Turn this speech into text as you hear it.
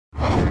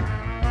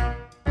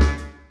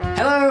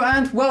Hello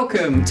and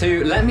welcome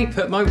to Let Me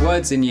Put My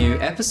Words in You,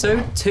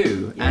 episode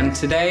 2. And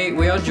today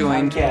we are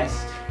joined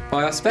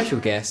by our special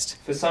guest.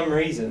 For some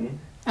reason,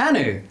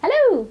 Anu.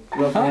 Hello.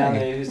 Lovely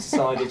Anu, who's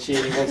decided she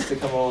wants to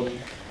come on.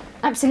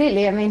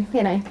 Absolutely, I mean,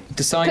 you know,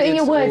 putting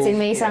your words in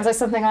me sounds like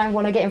something I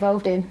want to get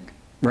involved in.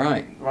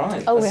 Right.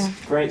 Oh, that's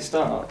a great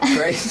start.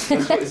 Great.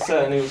 That's what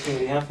certainly was going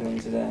to be happening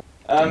today.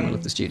 All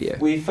of the studio.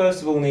 We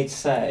first of all need to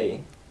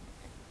say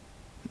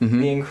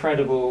the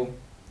incredible,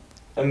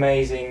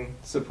 amazing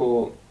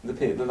support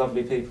the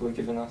lovely people have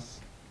given us.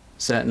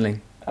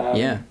 Certainly.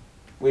 Yeah.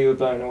 We were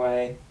blown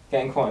away,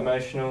 getting quite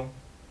emotional.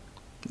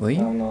 Were you?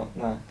 No, I'm not,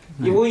 no.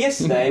 Yeah, well,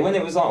 yesterday, when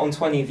it was like on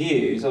 20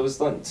 views, I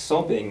was like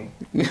sobbing.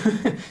 20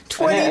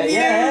 views?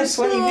 Yeah,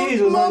 20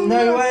 views. I was like,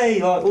 no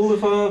way. Like, all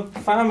of our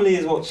family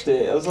has watched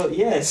it. I was like,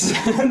 yes.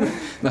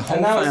 The whole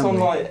and now family. It's on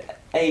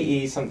like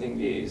 80-something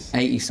views.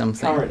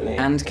 80-something. Currently.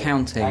 And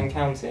counting. And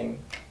counting.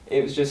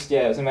 It was just,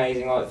 it was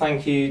amazing. Like,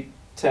 thank you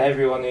to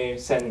everyone who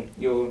sent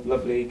your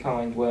lovely,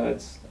 kind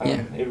words.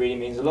 It really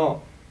means a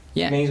lot.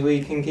 Yeah. It means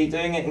we can keep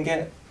doing it and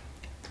get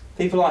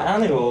people like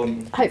Anu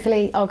on.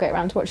 Hopefully I'll get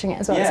around to watching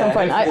it as well at some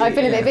point. I've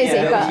been a bit busy,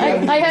 but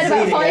I heard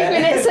about 5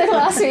 it, minutes of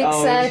last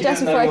week's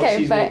just before I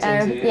came. But I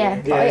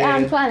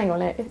am yeah. planning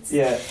on it.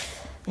 Yeah,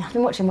 I've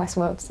been watching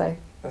Westworld, so...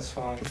 That's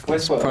fine.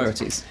 Westworld.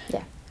 Priorities.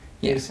 Yeah.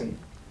 Decent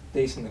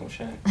little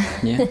show.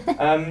 Yeah.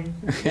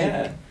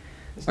 Yeah.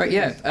 Right,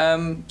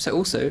 yeah. So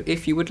also,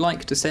 if you would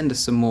like to send us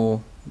some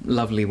more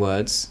lovely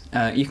words,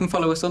 you can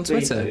follow us on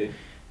Twitter.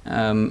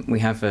 We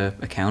have an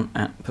account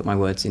at Put My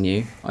Words in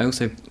You. I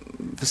also,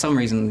 for some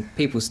reason,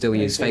 people still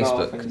use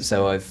Facebook,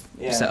 so I've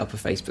set up a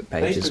Facebook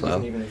page as well.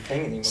 Isn't even a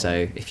thing anymore.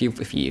 So if you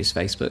use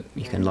Facebook,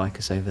 you can like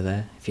us over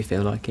there if you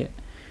feel like it.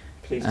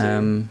 Please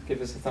do. Give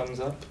us a thumbs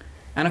up.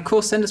 And of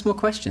course, send us more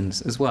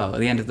questions as well.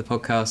 At the end of the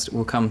podcast,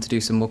 we'll come to do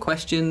some more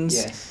questions.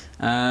 Yes.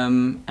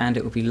 And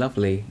it would be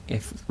lovely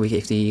if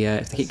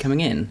they keep coming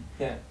in.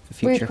 Yeah. For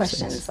future rude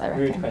episodes. questions, I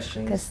reckon. Rude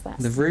questions.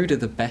 The ruder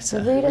the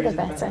better. The ruder the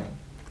better.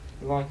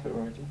 I like it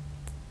already.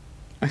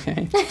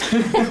 Okay.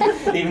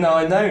 Even though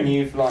I've known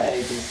you for like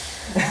ages.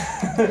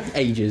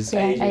 Ages.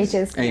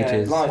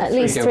 Ages. Like at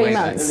least 3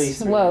 months. At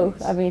least 3 Whoa,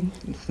 months. I mean...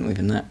 Not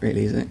even that,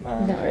 really, is it?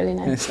 I don't really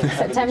know.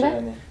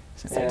 September?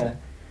 Yeah.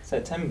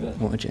 September.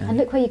 What a journey. And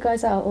look where you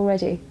guys are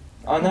already.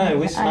 I know,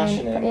 we're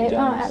smashing it.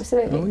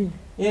 Absolutely. Oh, yeah.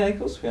 Yeah, of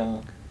course we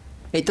are.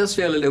 It does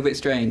feel a little bit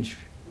strange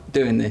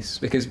doing this,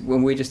 because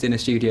when we're just in a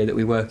studio that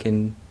we work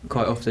in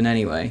quite often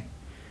anyway,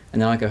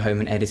 and then I go home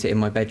and edit it in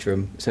my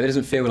bedroom, so it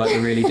doesn't feel like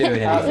we're really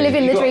doing anything.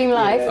 Living the dream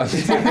life.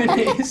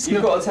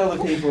 You've got to tell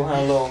the people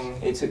how long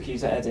it took you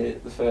to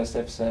edit the first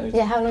episode.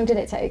 Yeah, how long did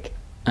it take?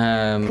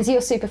 Because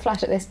you're super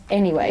flat at this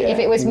anyway. Yeah. If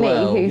it was me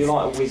who's... You're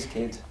like a whiz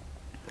kid.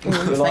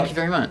 Thank you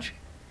very much.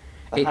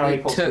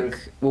 It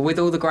took, with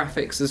all the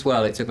graphics as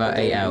well, it took about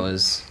 8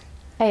 hours.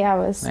 8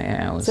 hours. 8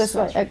 hours. So it's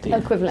like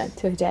equivalent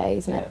to a day,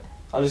 isn't it?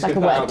 Like a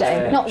work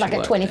day. Not like a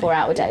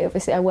 24-hour day,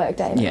 obviously, a work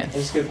day. Yeah. I'm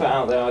just going to put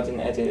out there, I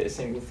didn't edit a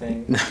single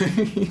thing. No,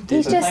 you didn't.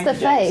 He's just the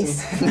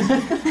face.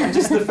 I'm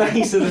just the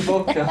face of the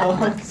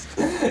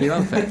podcast. You are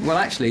the face. Well,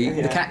 actually,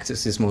 the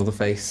cactus is more the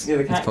face of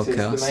the podcast. cactus is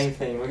the main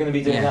thing. We're going to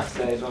be doing that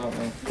today as well, aren't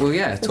we? Well,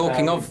 yeah,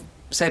 talking of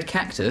said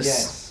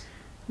cactus,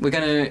 we're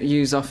going to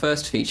use our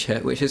first feature,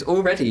 which is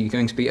already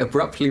going to be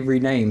abruptly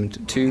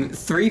renamed to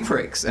 3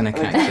 Pricks and a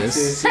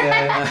Cactus.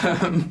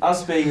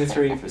 Us being the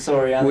 3...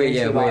 Sorry, I need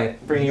to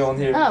bring you on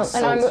here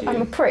and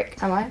I'm a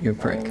prick, am I? You're a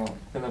prick.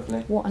 Lovely.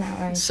 What an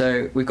outrage.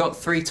 So we've got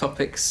 3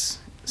 topics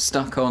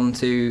stuck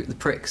onto the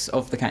pricks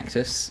of the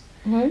cactus,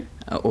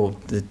 or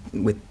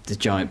with the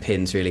giant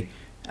pins, really.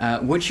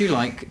 Would you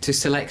like to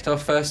select our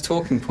first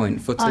talking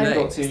point for today? You've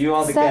got to. You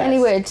are the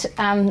certainly guest.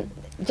 Would.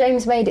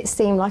 James made it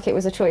seem like it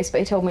was a choice, but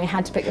he told me I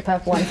had to pick the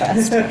purple one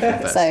first.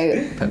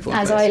 So, purple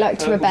as first. I like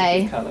to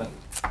obey, colour.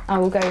 I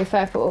will go with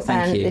purple.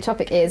 Thank you. The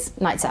topic is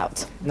Nights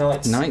Out.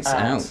 Nights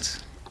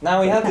out. Now,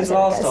 we had this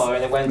last time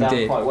and it went down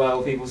did. quite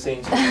well. People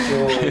seemed to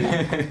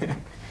enjoy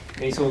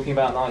me talking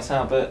about Nights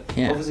Out, but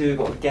obviously we've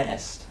got a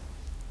guest.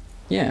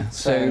 Yeah,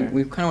 so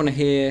we kind of want to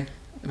hear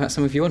about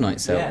some of your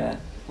nights out. Yeah,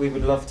 we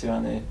would love to,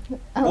 Anu.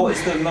 Oh, what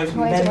is the most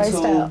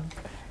mental,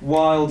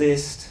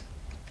 wildest,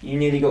 you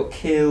nearly got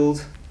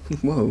killed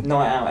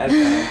night out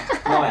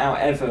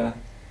ever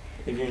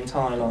of your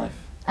entire life?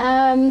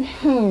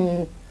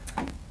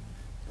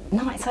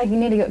 Nights I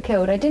nearly got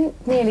killed. I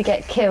didn't nearly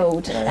get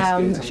killed.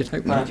 I should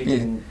hope not.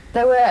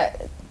 There were...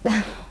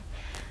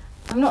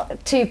 I'm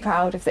not too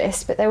proud of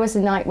this, but there was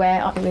a night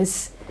where I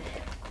was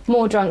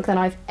more drunk than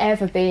I've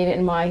ever been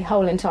in my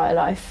whole entire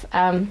life.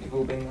 You've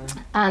all been there.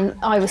 And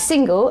I was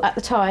single at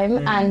the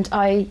time, and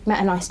I met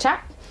a nice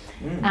chap.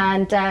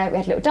 And we had a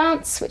little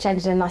dance, which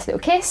ended in a nice little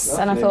kiss.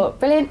 Lovely. And I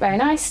thought, brilliant, very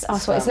nice.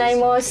 Asked what his name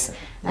was,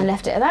 and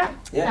left it at that.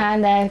 Yeah.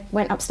 And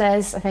went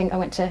upstairs. I think I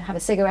went to have a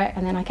cigarette,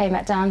 and then I came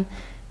back down,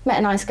 met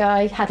a nice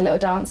guy, had a little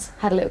dance,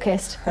 had a little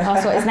kiss,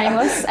 asked what his name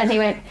was, and he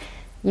went,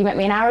 "You met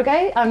me an hour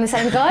ago, I'm the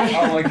same guy."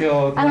 Oh my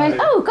God. And I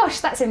went, "Oh gosh,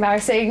 that's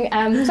embarrassing.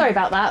 Sorry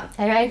about that."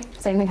 Anyway,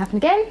 same thing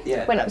happened again.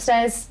 Yeah. Went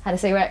upstairs, had a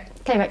cigarette,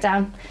 came back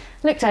down,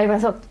 looked over, I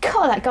thought,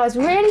 God, that guy's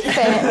really fit.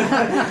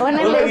 I went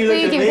a little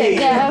boogie with him.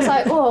 Yeah, I was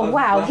like, oh,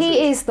 wow,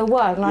 he is the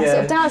one. And I sort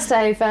of danced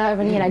over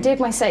and, you know, did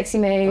my sexy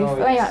move,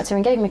 went up to him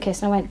and gave him a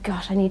kiss, and I went,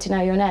 gosh, I need to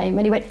know your name.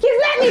 And he went,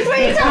 you've met me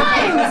 3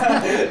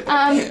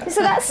 times!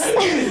 So that's...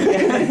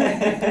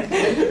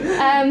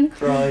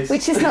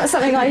 which is not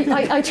something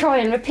I try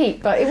and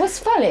repeat, but it was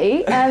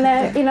funny.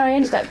 And, you know, I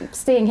ended up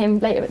seeing him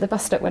later at the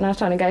bus stop when I was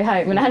trying to go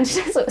home, and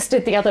Angela sort of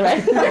stood the other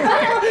end.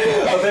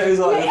 I bet it was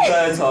like the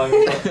 3rd time.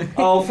 Like,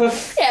 oh, for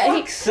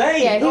fuck's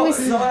sake, yeah, not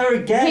her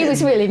again. He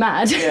was really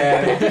mad.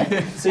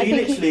 Yeah. So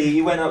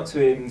you went up to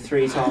him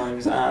 3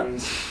 times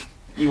and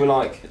you were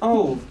like,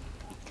 oh,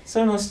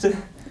 so nice to...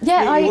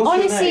 Yeah, I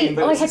honestly,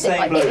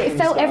 it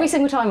felt every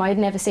single time I had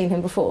never seen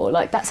him before.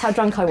 Like, that's how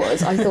drunk I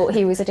was. I thought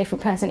he was a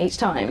different person each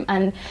time.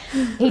 And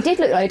he did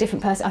look like a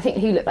different person. I think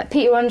he looked like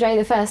Peter Andre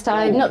the first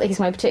time. Ooh. Not that he's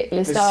my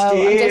particular style.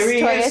 I'm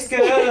just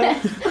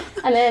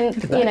And then,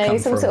 you know,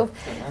 some sort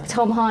of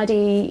Tom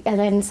Hardy, and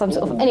then some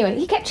sort of... Anyway,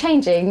 he kept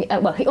changing.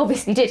 Well, he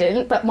obviously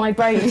didn't, but my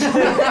brain... You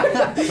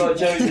got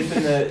Joseph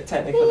in the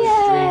Technicolor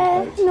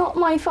Dreamcoat. Yeah, not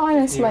my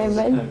finest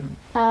moment.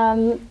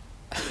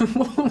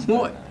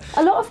 What?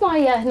 A lot of my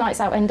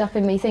nights out end up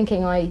in me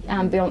thinking I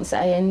am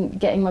Beyonce and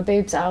getting my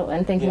boobs out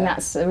and thinking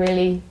that's a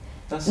really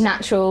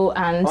natural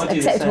and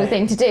acceptable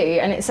thing to do,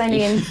 and it's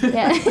only in...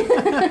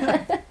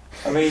 I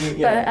mean,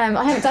 yeah. But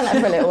I haven't done that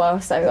for a little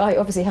while, so I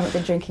obviously haven't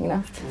been drinking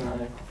enough.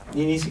 No.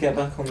 You need to get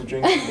back on the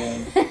drinking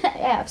game.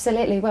 Yeah,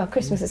 absolutely. Well,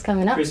 Christmas is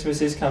coming up.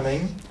 Christmas is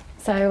coming.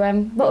 So,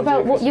 what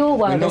about your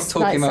We're not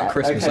talking about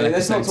Christmas. Okay,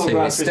 let's not talk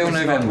about It's still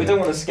November. We don't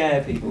want to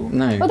scare people.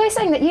 No. Well, they're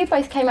saying that you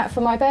both came out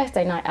for my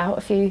birthday night out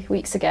a few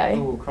weeks ago.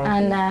 Oh, crikey.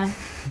 And I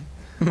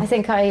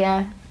think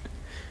I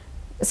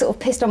sort of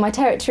pissed on my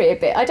territory a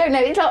bit. I don't know,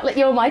 it's not like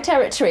you're my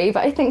territory,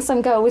 but I think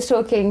some girl was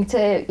talking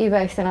to you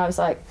both and I was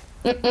like,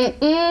 not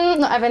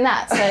having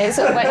that. So I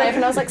sort of went over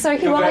and I was like, sorry,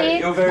 who are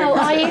you? How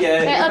are you?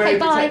 Yeah, okay,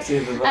 bye.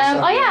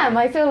 I am.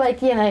 I feel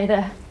like, you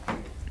know,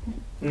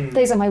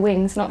 those are my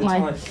wings, not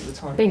my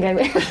bingo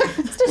wings.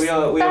 We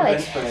are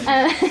best friends.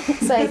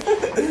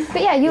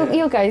 But yeah,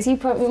 you guys, you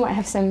probably might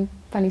have some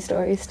funny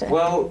stories too.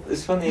 Well,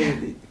 it's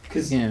funny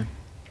because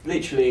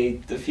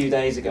literally a few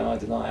days ago I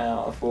had a night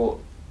out. I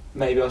thought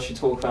maybe I should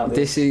talk about this.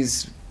 This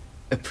is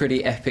a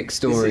pretty epic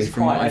story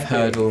from what I've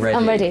heard already.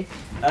 I'm ready.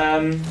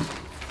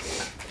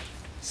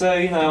 So,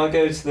 you know, I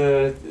go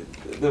to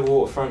the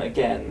waterfront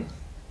again,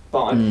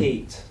 but I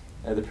peaked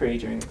at the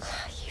pre-drinks.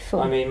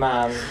 I mean,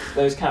 man,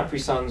 those Capri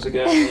Suns are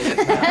going in.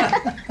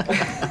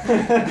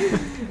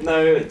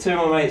 No, 2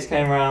 of my mates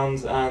came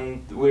round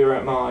and we were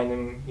at mine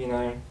and, you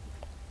know,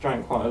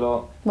 drank quite a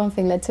lot. One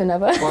thing led to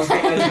another. One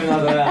thing led to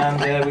another,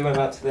 and we went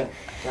back to the...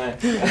 No.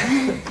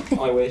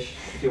 I wish,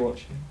 if you're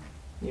watching.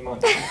 You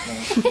might.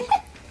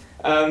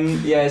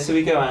 No. So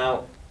we go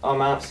out.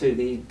 I'm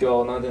absolutely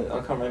gone. I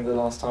can't remember the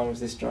last time I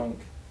was this drunk.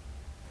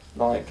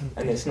 Like,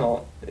 and it's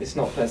not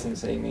pleasant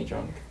seeing me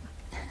drunk,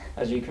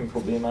 as you can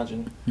probably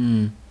imagine.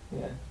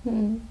 Yeah.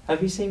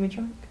 Have you seen me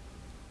drunk?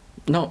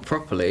 Not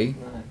properly.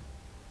 No.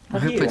 I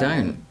hope I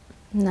don't.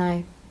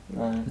 No.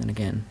 Then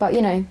again. But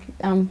you know,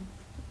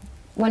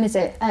 when is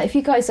it? If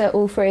you guys are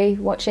all free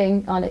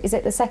watching on, is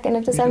it the 2nd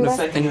of December?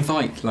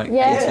 Invite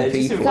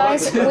 80 people.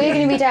 Guys, we're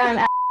going to be down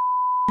at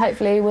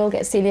hopefully we'll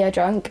get Celia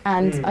drunk,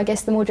 and I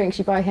guess the more drinks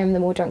you buy him, the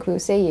more drunk we will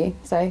see you.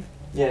 So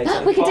yeah,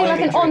 exactly. We could do like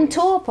an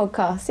on-tour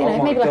podcast, you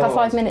know, maybe like a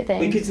 5-minute thing.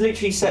 We could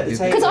literally set the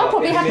table. Because I'll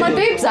probably have my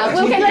boobs out.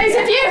 We'll get loads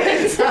of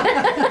viewers.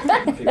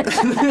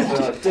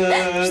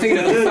 Just thinking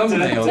of the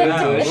thumbnail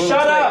now.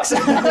 Shut up!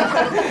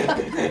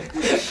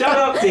 Shut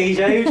up,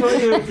 DJ. We're trying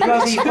to do a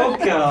bloody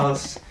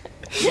podcast.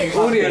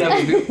 Audio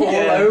levels be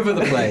all over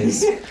the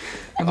place.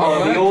 The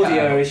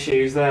audio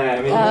issues there.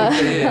 I mean,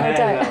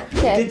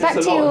 back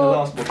to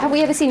your... Have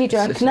we ever seen you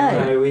drunk?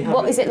 No. We haven't.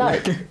 What is it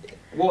like?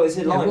 What is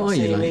it like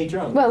seeing me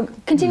drunk? Well,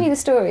 continue the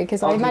story,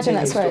 because I imagine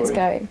that's where it's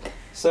going.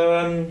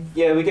 So,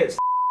 we get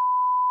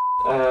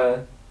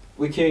to...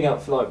 we're queuing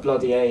up for, like,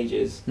 bloody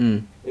ages.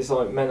 It's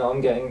like, I'm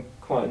getting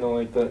quite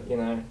annoyed, but, you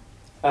know.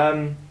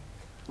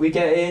 We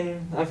get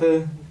in, have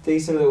a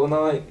decent little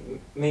night,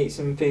 meet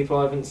some people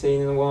I haven't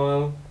seen in a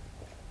while.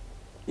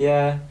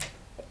 Yeah.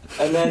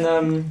 And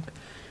then,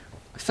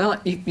 I feel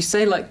like you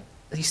say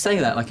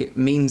that like it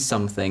means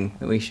something,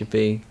 that we should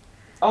be...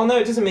 Oh no,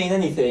 it doesn't mean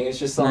anything. It's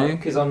just like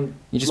because I'm.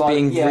 You're just like,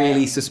 being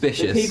really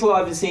suspicious. The people I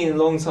haven't seen in a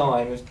long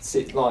time,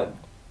 like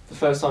the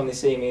first time they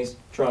see me is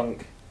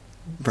drunk,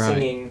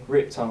 singing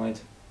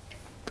Riptide.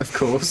 Of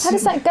course. How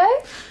does that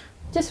go?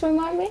 Just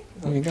remind me.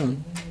 There you go.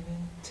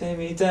 Take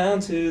me down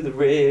to the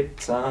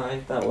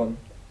Riptide. That one.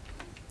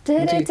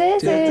 That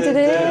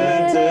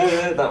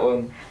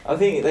one. I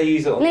think they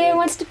use it on... Leah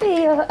wants to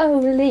be your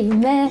only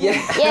man. Yeah,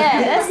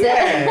 that's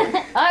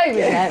it. I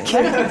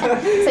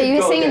remember. So you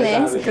were singing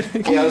this?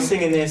 Yeah, I was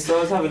singing this. So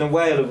I was having a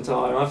whale of a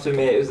time. I have to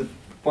admit, it was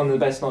one of the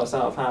best nights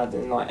out I've had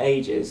in like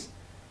ages.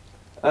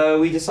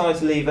 We decided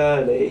to leave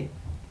early,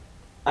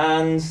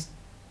 and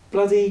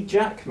bloody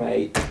Jack,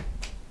 mate.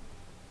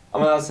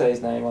 I'm allowed to say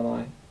his name, aren't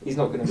I? He's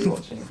not going to be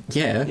watching.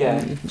 Yeah.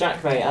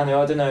 Jack, mate. Anu,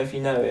 I don't know if you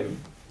know him.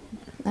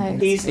 No.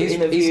 He's doing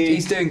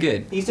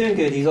good. He's doing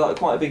good. He's like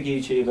quite a big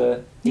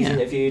YouTuber. He's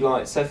interviewed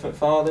like Seth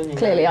MacFarlane.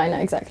 Clearly, I know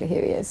exactly who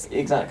he is.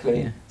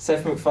 Exactly. Yeah.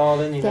 Seth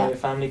MacFarlane, you know,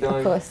 Family Guy.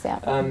 Of course, yeah.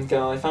 Family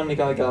Guy. Family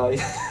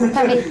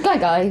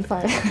Guy.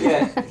 Fine.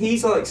 Yeah,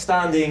 he's like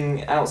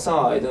standing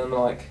outside, and I'm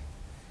like,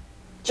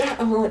 Jack,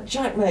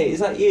 mate, is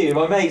that you?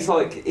 My mate's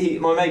like,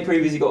 my mate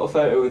previously got a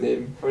photo with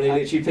him, and he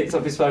literally picked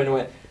up his phone and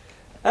went,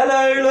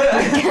 hello, look.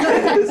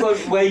 It's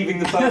like waving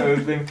the photo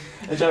of him,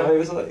 and Jack mate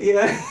was like,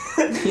 yeah,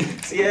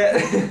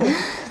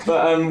 yeah.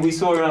 But we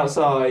saw him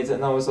outside,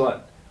 and I was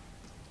like,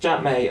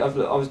 Jack mate, I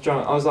was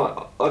drunk. I was like,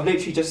 I've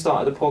literally just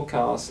started a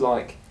podcast.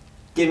 Like,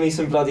 give me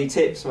some bloody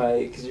tips,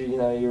 mate, because you're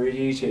a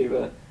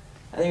YouTuber.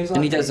 And he was like,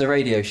 and he does a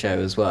radio show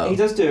as well. He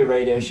does do a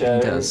radio show.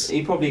 He does.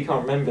 He probably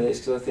can't remember this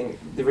because I think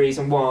the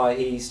reason why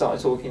he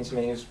started talking to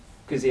me was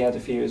because he had a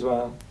few as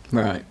well.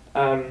 Right.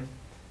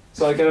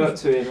 So I go up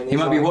to him and he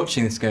might be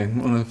watching this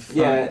going, what the fuck?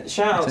 Yeah,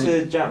 shout out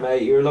to Jack,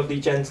 mate, you're a lovely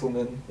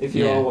gentleman if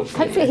you are watching.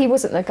 Hopefully he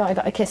wasn't the guy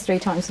that I kissed 3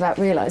 times without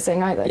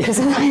realising either, because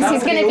otherwise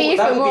he's going to be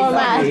even more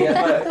mad.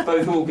 Yeah,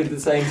 both awkward at the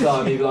same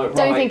time. He'd be like, right,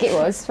 don't think it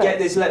was. Get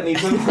this, let me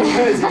put my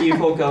words in your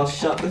podcast,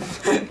 shut the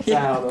fuck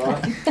down,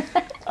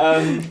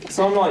 alright?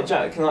 So I'm like,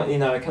 Jack, can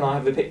I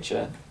have a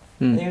picture?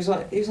 And he was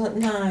like,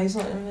 nah,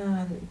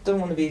 don't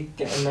want to be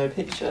getting no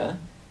picture.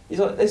 He's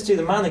like, let's do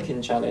the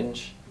mannequin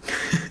challenge.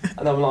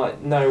 And I'm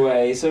like, no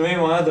way. So me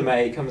and my other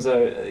mate comes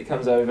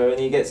over and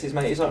he gets his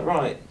mate. He's like,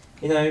 right,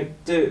 do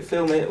it,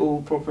 film it,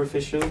 all proper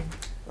official.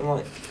 I'm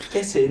like,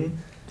 get in.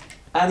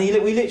 And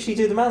we literally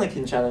do the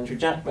mannequin challenge with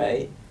Jack,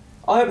 mate.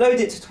 I uploaded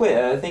it to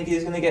Twitter. I think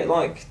he's going to get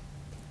like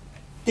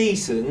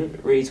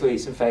decent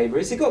retweets and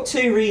favourites. It got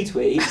 2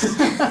 retweets.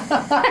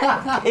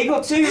 It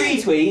got 2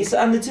 retweets,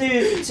 and the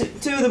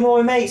two of them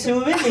were my mates who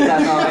were with me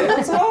that night. I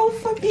was like, oh,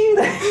 fuck you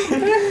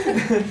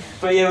then.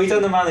 But yeah, we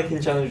done the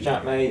mannequin challenge with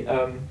Jack, mate.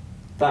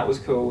 That was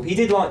cool. He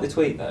did like the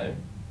tweet though.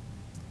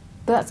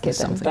 But that's good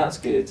then. That's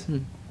good.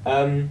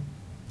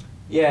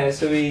 Yeah,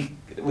 so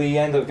we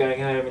end up going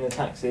home in a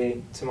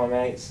taxi to my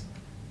mates,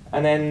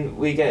 and then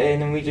we get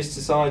in and we just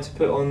decide to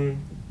put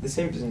on the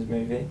Simpsons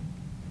movie.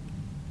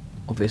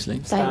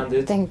 Obviously.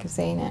 Standard. Don't think I've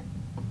seen it.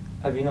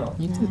 Have you not?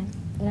 No,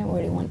 I don't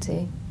really want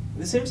to.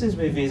 The Simpsons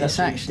movie is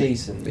actually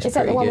decent. Is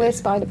that the one with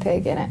Spider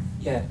Pig in it?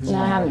 Yeah. No,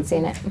 I haven't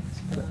seen it.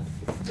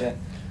 Yeah.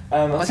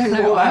 I don't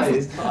know. I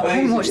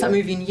haven't watched that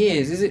movie in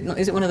years. Is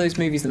it one of those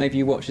movies that maybe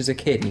you watched as a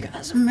kid and you go,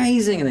 that's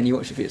amazing, and then you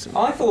watch it for yourself?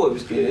 I thought it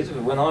was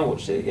good when I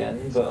watched it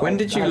again, but when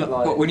did you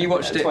when you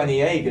watched it? 20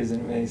 Jaegers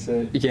in me,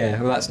 so yeah.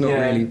 Well, that's not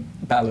really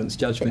balanced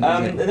judgment. Is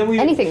it? And then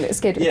anything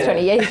that's good with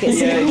 20 Jaegers.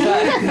 Yeah,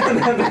 exactly.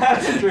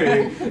 That's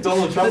true.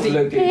 Donald Trump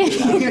looked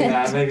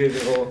good. Maybe a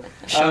bit more.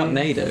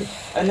 Sharknado.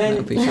 And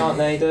then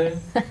Sharknado.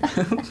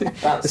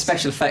 The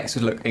special effects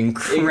would look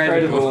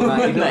incredible.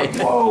 Man. You'd be like,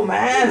 whoa,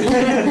 man!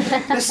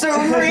 They're so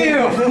real!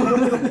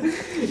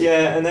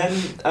 Yeah, and then,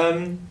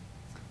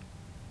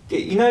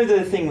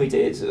 the thing we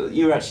did,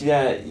 you were actually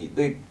there,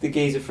 the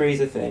Geezer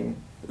Freezer thing,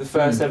 the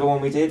first ever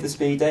one we did, the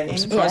speed dating. I'm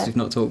surprised we've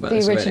not talked about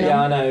this original.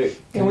 already. Yeah, I know.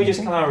 Can we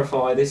just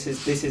clarify, this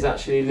is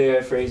actually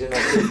Leo Freezer,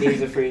 not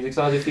Geezer Freezer, because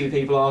I had a few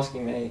people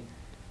asking me,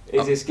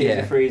 is this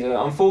Geezer Freezer?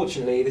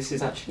 Unfortunately, this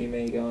is actually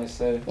me, guys,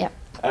 so... Yep.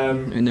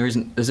 And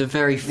there's a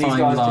very fine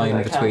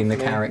line between the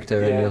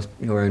character and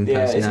your own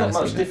personality. Yeah, it's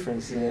not much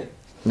difference, is it?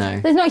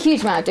 No. There's not a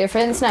huge amount of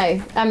difference, no.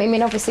 I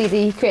mean, obviously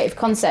the creative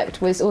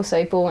concept was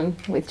also born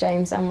with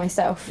James and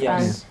myself.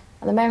 Yes.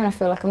 And at the moment I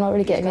feel like I'm not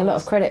really getting a lot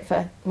of credit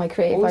for my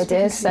creative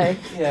ideas, so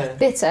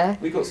bitter.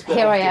 We got split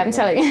Here off, I am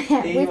telling you.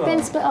 We've been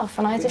are. split off,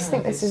 and I just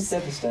think this is,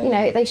 devastating.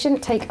 they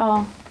shouldn't take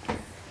our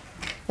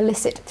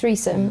illicit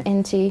threesome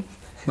into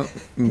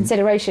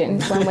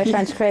consideration when we're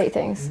trying to create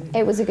things.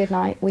 It was a good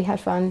night, we had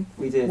fun.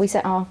 We did. We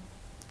set our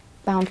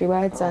boundary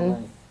words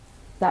and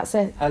that's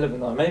it. Hell of a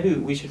night. Maybe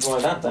we should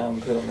write that down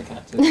and put it on the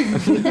cactus.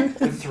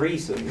 The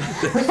threesome.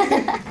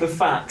 The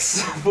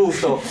facts. Full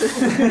stop.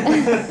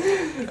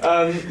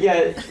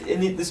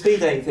 The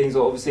speed dating things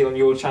are obviously on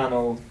your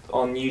channel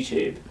on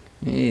YouTube.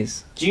 It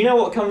is. Do you know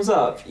what comes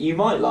up? You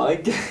might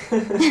like.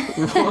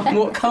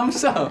 What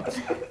comes up?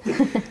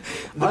 The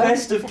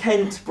best of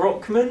Kent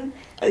Brockman.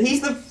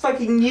 He's the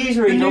fucking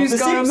newsreader of The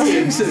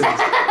Simpsons. He's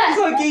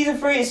like Geezer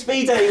Freezer,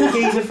 speed dating with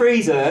Geezer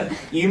Freezer.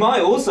 You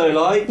might also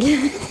like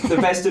the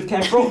best of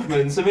Kent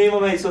Brockman. So me and my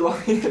mates are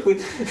like... I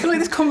feel like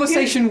this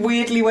conversation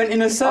weirdly went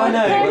in a circle.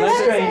 I know, that's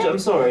strange. I'm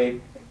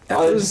sorry.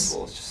 I was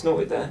just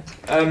snorted there.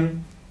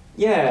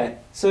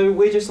 So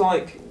we're just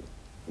like...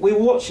 We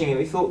were watching it,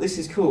 we thought this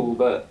is cool,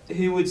 but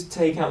who would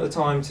take out the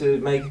time to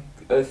make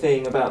a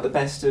thing about the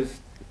best of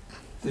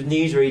the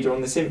newsreader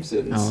on The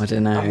Simpsons? Oh, I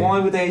don't know. And why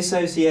would they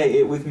associate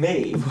it with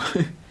me?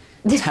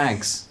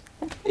 Tags.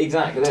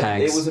 Exactly.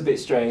 Tags. It was a bit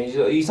strange.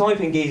 You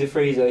type in Geezer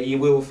Freezer, you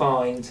will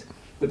find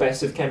the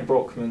best of Kent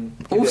Brockman.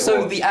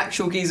 Also, the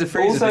actual Geezer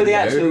Freezer also video, the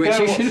actual, which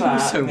you should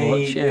that, also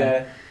watch.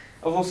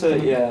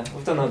 Yeah.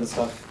 I've done other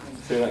stuff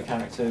through that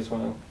character as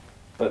well.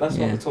 But that's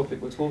not the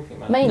topic we're talking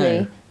about.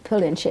 Mainly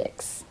pulling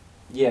chicks.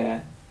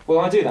 Yeah. Well,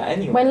 I do that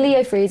anyway. When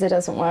Leo Freezer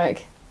doesn't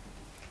work,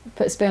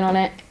 put a spoon on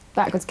it,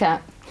 backwards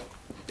cat.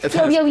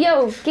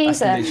 Yo,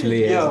 geezer. That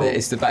literally is. Yo.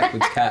 It's the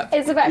backwards cap.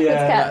 It's a backwards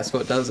Yeah. cap. That's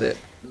what does it.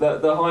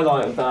 The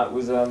highlight of that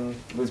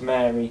was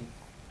Mary.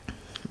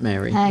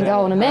 Mary. Hang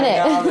on a minute.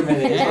 Hang on a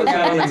minute. It's Hang like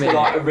on a going into minute.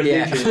 like a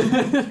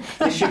religion.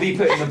 It should be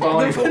put in the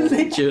Bible.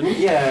 Religion.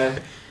 Yeah,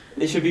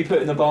 it should be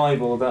put in the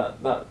Bible that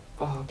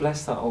oh,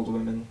 bless that old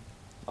woman.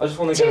 I just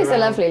want to She go was a around.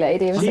 lovely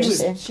lady,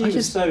 wasn't she? She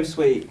was so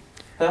sweet.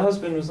 Her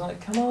husband was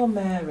like, "Come on,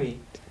 Mary."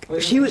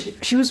 She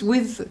was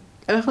with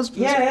her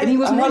husband. Yeah, and he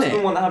wasn't her in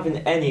husband it. wasn't having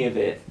any of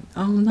it.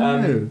 Oh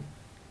no.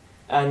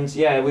 And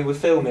yeah, we were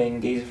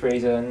filming Geezer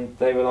Freezer, and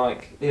they were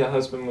like, her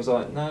husband was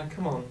like, "No,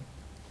 come on,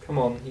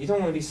 you don't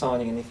want to be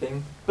signing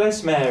anything."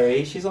 Bless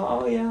Mary. She's like,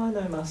 "Oh yeah, I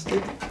know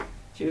mustard."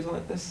 She was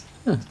like, "Let's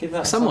give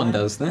that." Someone a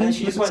sign. does then. And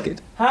she just That's went,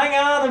 good. "Hang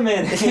on a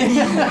minute."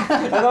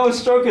 And I was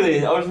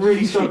struggling. I was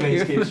really struggling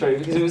to keep it straight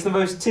because it was the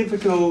most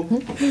typical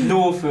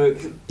Norfolk,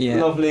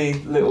 lovely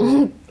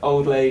little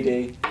old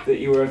lady that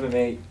you will ever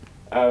meet.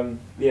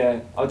 Yeah,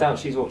 I doubt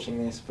she's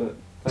watching this, but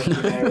thank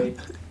you, Mary.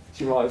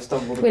 She might have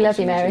stumbled. We love across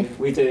you, Mary. YouTube.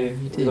 We do.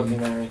 We love you,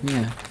 Mary.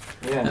 Yeah.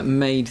 Yeah. That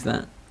made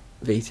that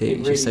VT, It which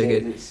really is so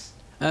did. good. It's-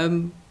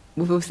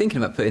 We were thinking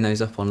about putting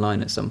those up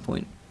online at some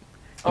point.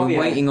 Oh, We're yeah.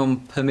 waiting on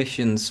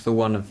permissions for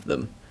one of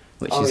them,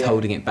 which Oh, is yeah.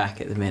 holding it back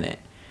at the minute.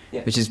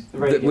 Yeah. Which is, The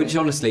radio. which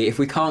honestly, if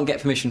we can't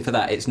get permission for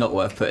that, it's not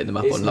worth putting them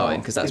up It's online not,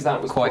 because that's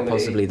that was quite quality.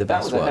 possibly the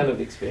best That was a one. hell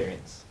of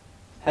experience.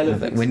 Hell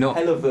of We're not.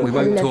 Hell of a, We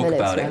won't Level talk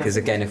about it experience. because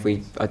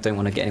again, I don't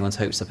want to get anyone's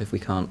hopes up if we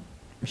can't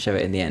show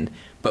it in the end.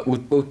 But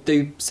we'll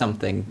do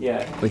something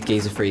Yeah. with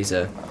Geezer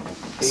Freezer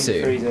Geezer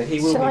soon. Freezer.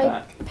 He will Shall be I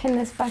back. pin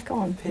this back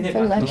on? Pin I it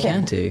feel back You like can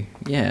it. do,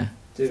 yeah.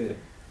 Do it.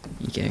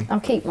 You go. I'll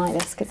keep my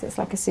this because it's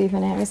like a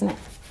souvenir, isn't it?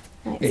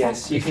 Right,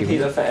 Yes, you If can you keep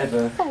will. that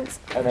forever Thanks.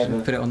 and Should we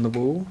ever. put it on the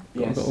wall?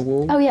 Yes. Got a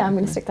wall? Oh yeah, I'm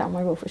going to stick that on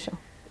my wall for sure.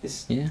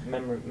 It's Yeah.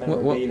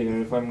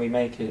 memorabilia of when we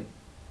make it.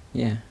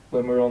 Yeah.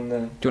 When we're on the.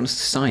 Do you want us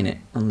to sign it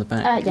on the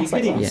back? Yes, you I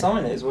could will. even Yeah.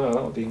 sign it as well.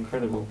 That would be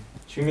incredible.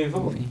 Should we move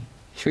on?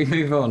 Should we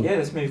move on? Yeah,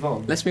 let's move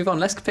on. Let's move on.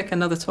 Let's pick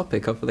another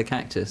topic off of the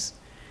cactus.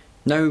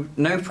 No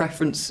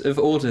preference of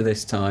order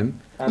this time.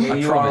 And I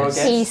you promise.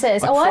 Are our He guest.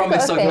 says, I "Oh, I've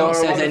promise got a I've not You're a pick."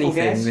 said wonderful anything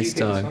guest. this You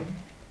pick time.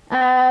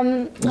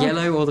 one.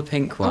 Yellow or the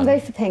pink I'll one? go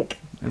for pink.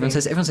 Everyone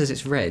says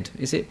it's red.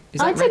 Is it? Is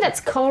that I'd say red?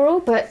 that's coral,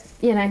 but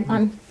you know,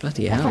 I'm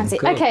Bloody I hell. fancy.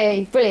 God.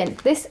 Okay,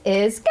 brilliant. This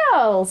is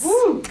girls.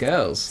 Woo!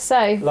 Girls.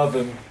 So, Love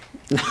them.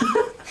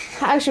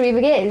 how should we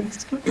begin?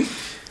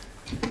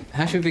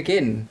 How should we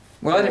begin?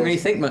 Well, I didn't really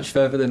think much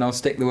further than I'll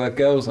stick the word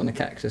girls on a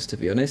cactus, to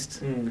be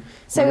honest. Mm.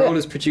 So, My role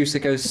as producer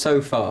goes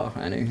so far,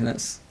 Anu.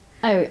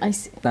 oh, I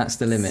see. That's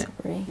the limit.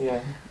 Sorry.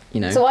 Yeah.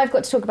 You know. So I've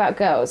got to talk about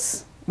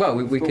girls. well,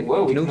 we can.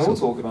 Well, we can can all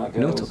talk about we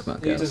can all girls. talk about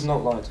Who girls. does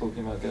not like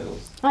talking about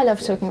girls? I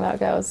love talking about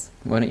girls.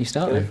 Why don't you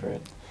start Go then? for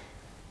it.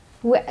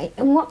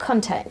 In what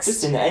context?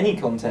 Just in any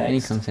context. Any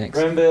context.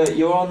 Remember,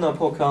 you're on the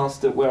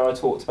podcast where I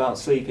talked about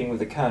sleeping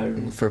with a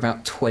cone For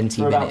about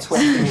 20 for about minutes.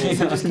 20 minutes.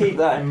 So just keep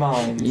that in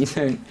mind. You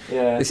don't.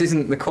 Yeah. This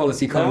isn't the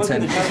quality No one's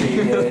content. gonna judge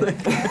you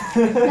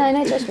here.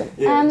 No judgment.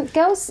 Yeah.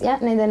 Girls, yeah,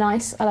 no, they're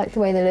nice. I like the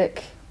way they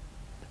look.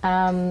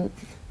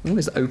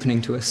 Almost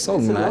opening to a song,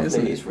 It's that lovely.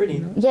 isn't it? It's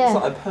really. Yeah. It's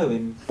like a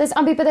poem.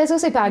 But there's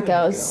also bad Really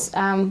girls.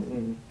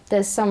 Mm.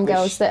 There's some Which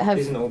girls that have,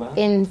 isn't all bad.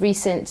 in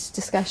recent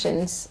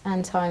discussions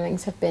and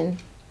timings, have been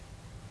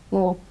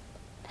more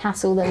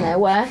hassle than they're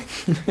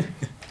worth.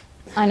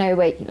 I know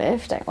where you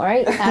live, don't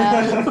worry.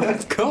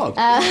 God.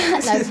 No,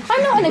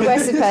 I'm not an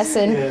aggressive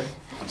person, Yeah.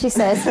 she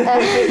says.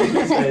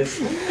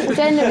 Says,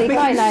 Generally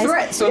quite nice.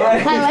 Threats on Yeah. our I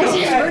podcast.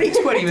 like- It's already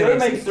 20 Don't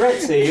minutes. make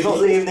threats here. You're not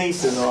Liam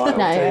Neeson, alright?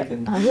 No,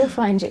 Taken. I will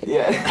find you.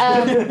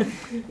 Yeah.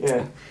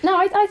 Yeah. No,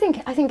 I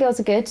think girls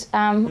are good.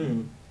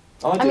 Mm.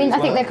 I mean, I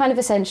think they're kind of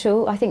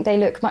essential. I think they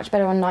look much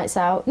better on nights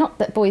out. Not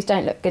that boys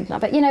don't look good enough,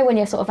 but you know, when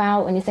you're sort of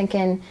out and you're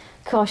thinking,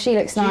 gosh, she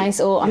looks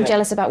nice, or I'm Yeah.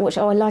 jealous about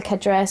I like her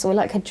dress, or I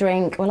like her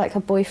drink, or I like her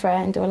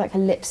boyfriend, or I like her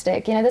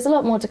lipstick. You know, there's a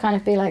lot more to kind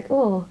of be like,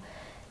 oh,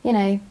 you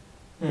know,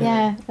 Mm.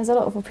 yeah, there's a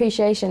lot of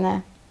appreciation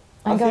there.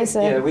 I And think, guys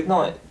are,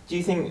 yeah, do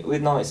you think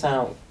with nights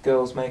out,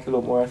 girls make a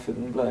lot more effort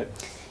than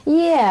blokes?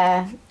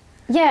 yeah,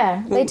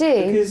 they Well,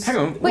 do. Because Hang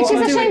on. Which what is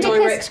we'll a do shame a because-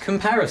 direct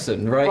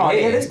comparison right, Right,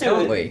 here, yeah, let's do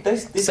can't it. we?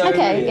 This So- is Okay,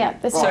 brilliant. yeah,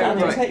 let's So, do right,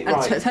 that. right, take,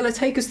 and right.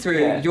 take us through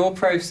Yeah. your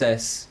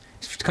process,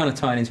 kind of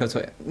tying into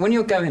it. When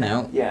you're going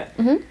out, Yeah.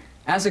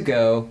 as a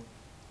girl,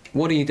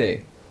 what do you do?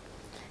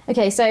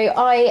 Okay, so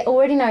I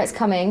already know it's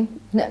coming.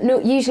 No,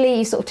 usually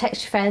you sort of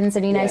text your friends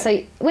and you know, Yeah. so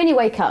when you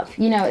wake up,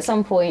 you know at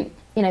some point,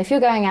 you know, if you're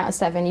going out at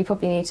 7, you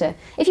probably need to,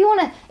 if you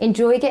want to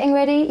enjoy getting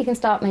ready, you can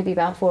start maybe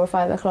about 4 or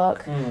 5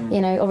 o'clock. Mm.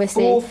 You know,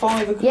 obviously. 4,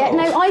 5 o'clock. Yeah,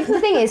 no, the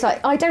thing is,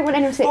 like, I don't want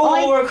anyone to think,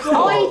 4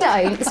 o'clock? I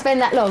don't spend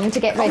that long to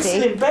get I'm ready.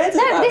 still in bed at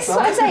No, that this is what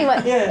I'm time. saying.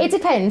 Like, Yeah. it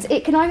depends.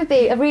 It can either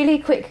be a really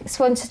quick,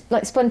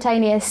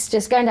 spontaneous,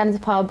 just going down to the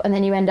pub, and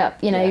then you end up,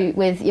 you know, Yeah.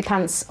 with your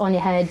pants on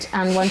your head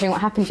and wondering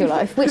what happened to your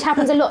life, which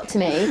happens a lot to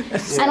me.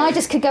 Yeah. And I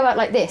just could go out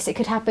like this. It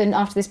could happen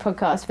after this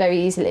podcast very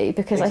easily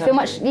because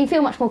Exactly. you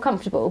feel much more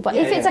comfortable. But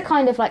Yeah, if it's yeah. a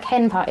kind of like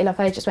hen party, like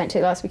I just went to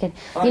last weekend,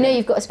 Oh, you know, yeah.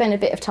 you've got to spend a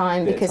bit of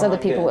time Bit of because time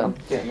other people will.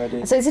 getting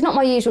ready. So this is not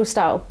my usual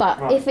style, but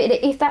Right.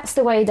 if that's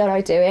the way that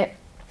I do it,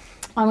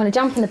 I want to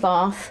jump in the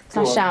bath,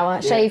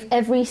 shower, shave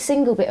every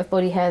single bit of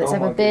body hair that's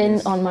ever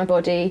been on my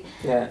body.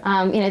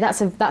 Yeah. You know,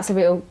 that's a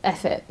real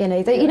effort. You know,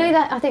 you know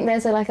that I think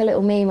there's a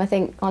little meme I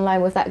think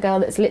online with that girl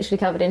that's literally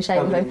covered in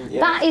shaving foam. Yeah.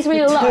 That is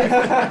real life.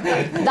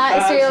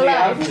 That is real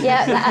life. Happens.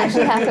 Yeah, that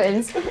actually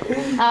happens.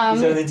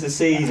 You turn into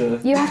Caesar.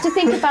 You have to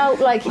think about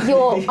like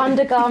your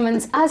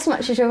undergarments as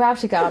much as your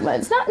outer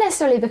garments. Not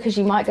necessarily because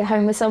you might go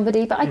home with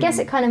somebody, but I guess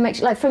it kind of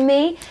makes like for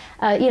me.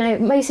 You know,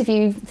 most of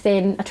you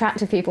thin,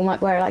 attractive people might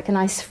wear like a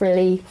nice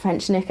frilly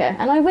French knicker,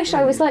 and I wish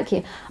I was like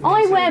you.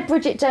 I wear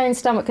Bridget Jones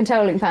stomach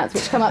controlling pants,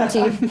 which come up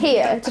to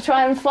here to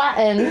try and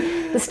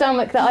flatten the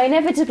stomach that I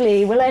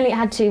inevitably will only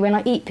add to when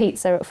I eat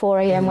pizza at 4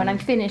 a.m. when I'm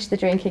finished the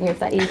drinking of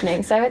that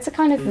evening. So it's a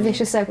kind of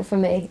vicious circle for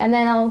me. And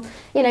then I'll,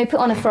 you know, put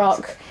on a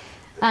frock.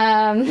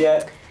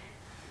 Yeah.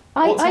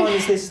 What time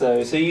is this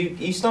though? So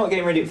you start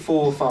getting ready at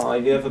 4 or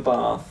 5. You have a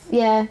bath.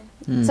 Yeah.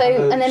 So,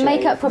 and then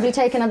makeup probably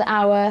take another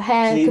hour,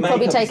 hair could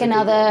probably take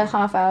another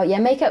half hour. Yeah,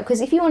 makeup, because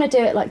if you want to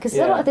do it, like, because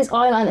a lot of this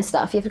eyeliner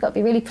stuff, you've got to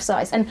be really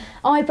precise. And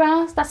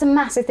eyebrows, that's a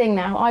massive thing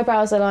now.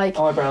 Eyebrows are like...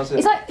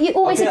 It's like, you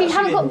always, if you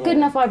haven't got good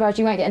enough eyebrows,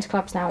 you won't get into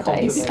clubs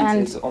nowadays.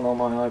 And on all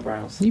my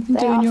eyebrows. You've been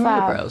doing your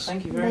eyebrows.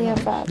 Thank you very much.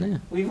 They are fab. Yeah.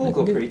 We've all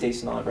got pretty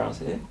decent eyebrows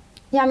here.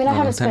 Yeah, I mean, I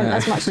haven't spent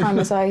as much time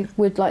as I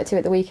would like to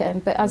at the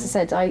weekend, but as I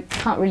said, I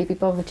can't really be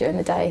bothered during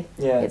the day.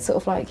 Yeah. It's sort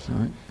of like,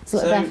 it's a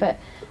lot of effort.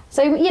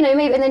 So, you know,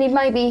 maybe, and then you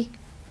maybe...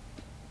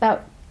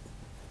 about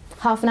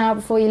half an hour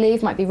before you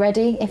leave, might be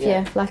ready if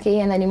you're lucky,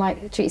 and then you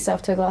might treat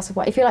yourself to a glass of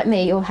wine. If you're like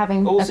me, you're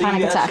having a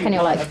panic attack and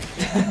you're like,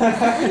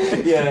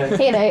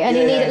 you know, and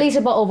you need at least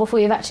a bottle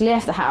before you've actually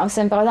left the house,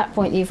 and by that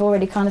point you've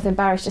already kind of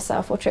embarrassed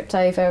yourself or tripped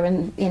over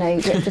and, you know,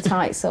 ripped your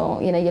tights, or,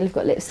 you know, you've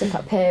got lipstick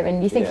up here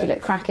and you think you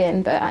look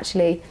cracking, but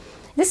actually,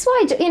 this is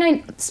why, you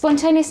know,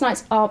 spontaneous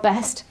nights are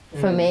best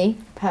for me,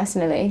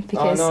 personally,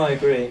 because... Oh, no, I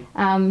agree.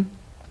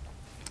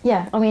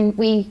 Yeah, I mean,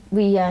 we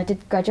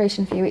did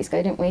graduation a few weeks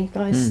ago, didn't we,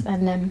 guys?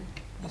 And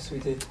yes, we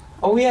did.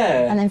 Oh,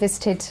 yeah. And then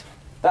visited.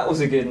 That was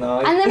a good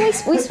night. And then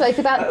we spoke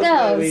about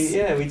girls.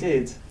 We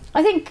did.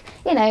 I think,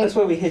 you know... That's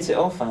where we hit it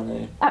off,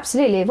 Anu.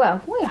 Absolutely.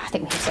 Well, I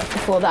think we hit it off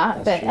before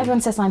that, but everyone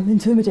says I'm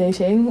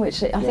intimidating,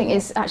 which I think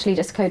is actually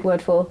just a code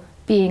word for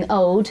being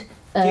old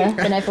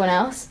than everyone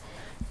else.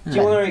 Do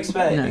you want to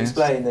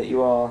explain that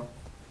you are...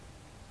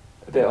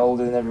 a bit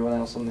older than everyone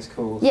else on this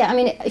course? Yeah, I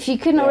mean, if you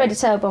couldn't already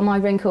tell by my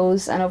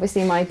wrinkles and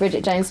obviously my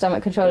Bridget Jones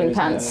stomach controlling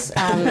pants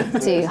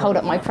to hold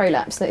up my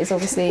prolapse that has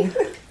obviously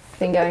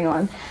been going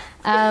on,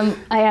 I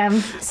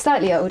am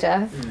slightly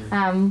older.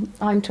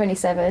 I'm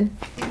 27.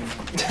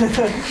 I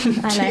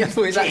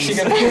thought it was actually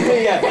going to...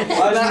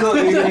 I thought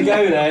we were going to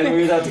go there and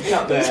we would have to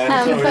cut there.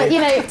 But, you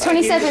know,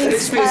 27...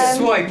 It's been a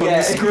swipe on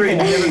the screen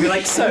and it would be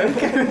like, so...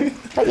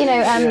 But, you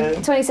know,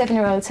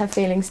 27-year-olds have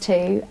feelings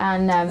too,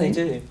 and they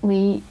do.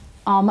 We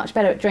are much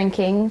better at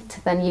drinking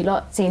than you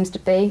lot seems to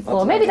be,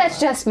 or maybe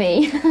that's just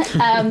me,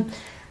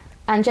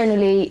 and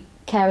generally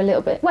care a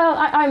little bit. Well,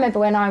 I remember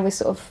when I was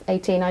sort of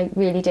 18, I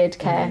really did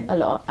care a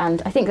lot,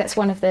 and I think that's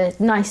one of the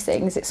nice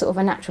things. It's sort of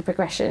a natural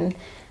progression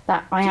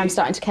that I am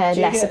starting to care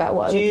less about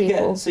what other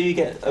people... So you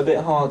get a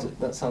bit hard,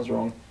 that sounds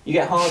wrong, you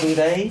get harder with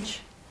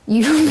age?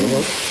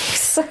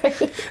 Sorry.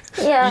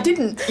 Yeah.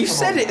 You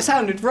said it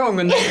sounded wrong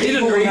and you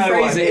didn't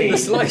rephrase it in the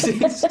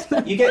slightest.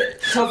 You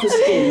get tougher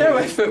skin. No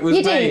effort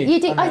was made.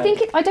 You do.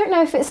 I don't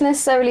know if it's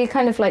necessarily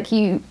kind of like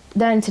you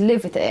learn to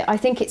live with it. I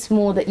think it's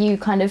more that you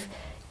kind of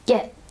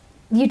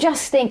you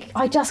just think,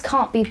 I just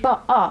can't be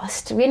but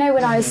asked. You know,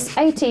 when I was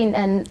 18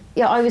 and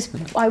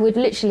I would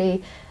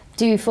literally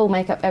do full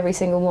makeup every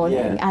single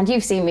morning, and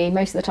you've seen me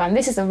most of the time.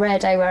 This is a rare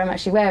day where I'm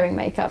actually wearing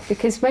makeup,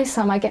 because most of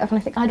the time I get up and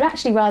I think I'd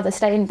actually rather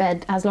stay in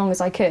bed as long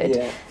as I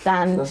could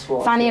than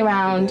fanny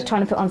around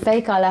trying to put on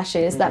fake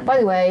eyelashes that, by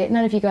the way,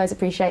 none of you guys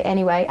appreciate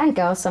anyway, and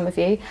girls, some of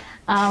you.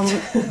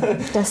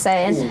 Just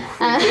saying.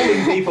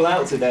 Calling people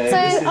out today.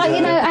 So,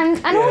 you know,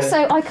 and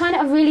also I kind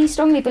of really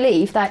strongly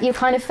believe that you're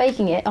kind of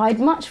faking it. I'd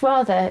much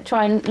rather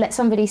try and let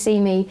somebody see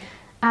me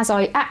as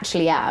I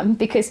actually am,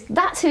 because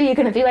that's who you're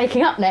going to be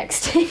waking up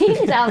next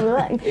to down the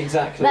line.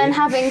 Exactly. Than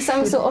having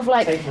some sort of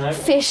like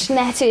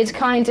fish-netted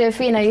kind of,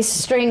 you know,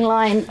 string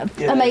line,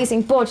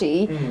 amazing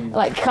body,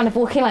 like kind of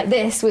walking like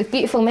this with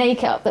beautiful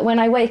makeup that when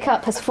I wake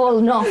up has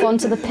fallen off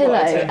onto the pillow,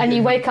 and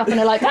you wake up and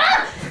are like,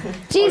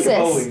 Jesus. Like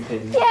a bowling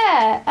pin.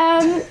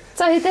 Yeah.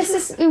 So this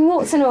is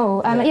warts and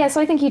all.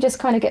 So I think you just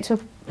kind of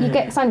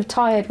get kind of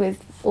tired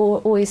with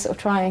always sort of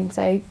trying.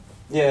 So.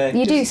 Yeah,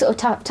 you do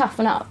sort of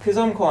toughen up. Because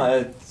I'm quite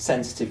a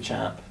sensitive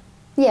chap.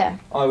 Yeah.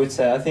 I would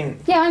say. I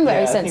think. Yeah, I'm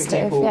very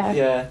sensitive. I think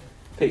people,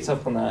 picked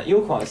up on that.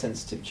 You're quite a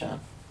sensitive chap.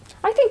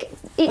 I think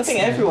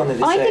everyone at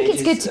this age. I think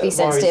it's good to be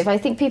sensitive. I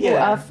think people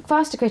are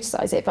fast to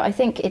criticise it, but I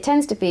think it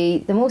tends to be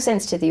the more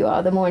sensitive you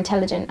are, the more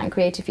intelligent and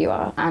creative you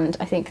are, and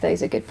I think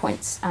those are good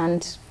points.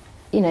 And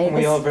you know, and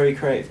we are very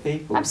creative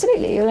people.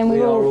 Absolutely, and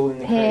we're all in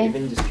the here creative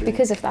industry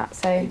because of that.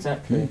 So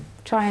exactly.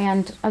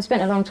 I've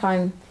spent a long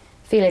time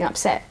feeling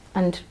upset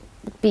and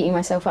beating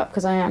myself up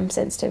because I am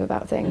sensitive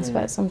about things,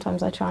 but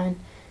sometimes I'm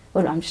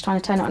just trying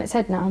to turn it on its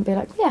head now and be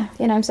like,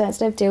 I'm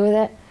sensitive, deal with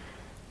it.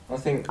 I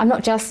think I'm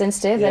not just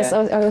sensitive.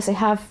 I also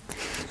have,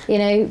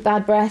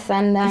 bad breath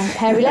and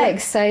hairy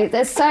legs. So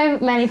there's so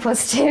many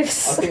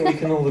positives. I think we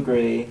can all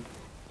agree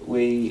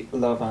we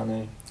love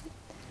Anu.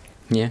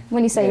 Yeah.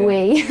 When you say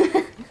we,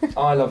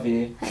 I love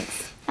you.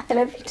 Thanks. I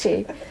love you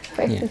too,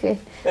 both of you.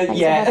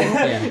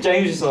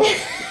 James is like,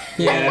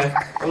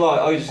 I'm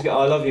like,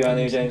 I love you,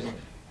 Anu. James.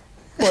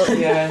 Well,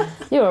 yeah.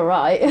 You're all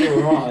right.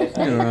 You're all right.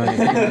 You're all right.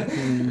 Yeah.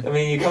 I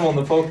mean, you come on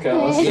the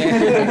podcast.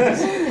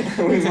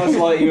 We must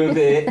like you a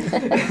bit.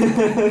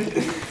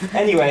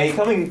 Anyway,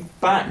 coming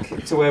back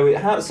to where we...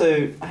 How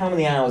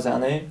many hours,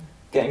 Anu?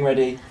 Getting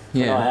ready for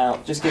night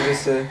out. Just give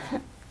us a...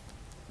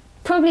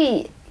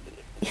 Probably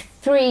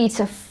 3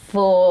 to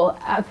 4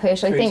 at a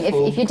push. I think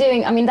if you're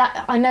doing... I mean,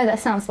 I know that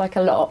sounds like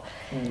a lot.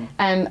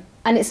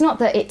 And it's not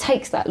that it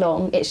takes that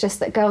long, it's just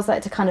that girls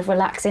like to kind of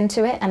relax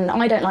into it, and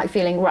I don't like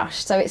feeling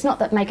rushed. So it's not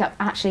that makeup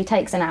actually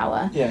takes an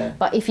hour,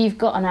 but if you've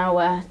got an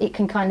hour, it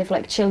can kind of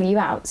like chill you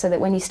out, so that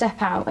when you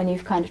step out and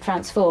you've kind of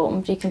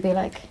transformed, you can be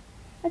like,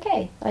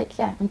 okay, like,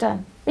 yeah, I'm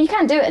done. But you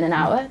can do it in an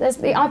hour.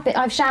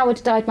 I've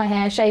showered, dyed my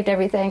hair, shaved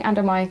everything, and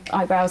done my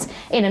eyebrows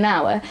in an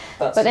hour.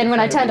 But then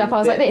when I turned up, I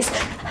was like this.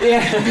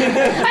 Yeah.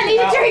 I need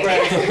a drink.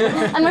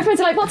 And my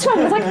friends are like, what's wrong?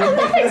 I was like, oh,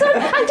 nothing's wrong.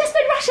 I've just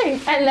been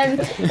rushing. And then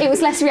it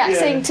was less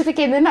relaxing to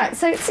begin the night.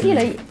 So it's,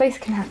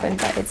 both can happen,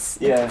 but it's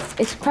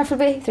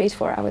preferably 3 to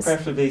 4 hours.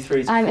 Preferably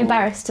 3 to 4. I'm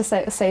embarrassed to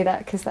say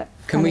that because that.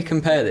 Can we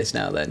compare this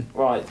now then?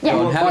 Right.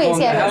 Yeah.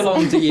 How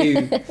long do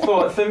you?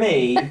 For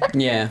me.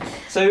 Yeah.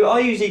 So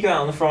I usually go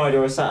out on a Friday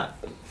or a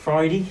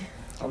Friday?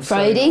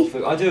 Friday?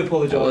 I do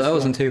apologise. Oh, that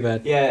wasn't too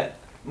bad. Yeah,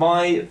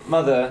 my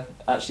mother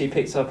actually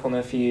picked up on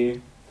a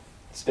few...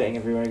 Spitting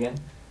everywhere again.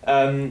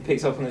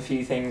 Picked up on a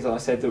few things that I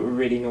said that were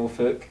really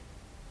Norfolk.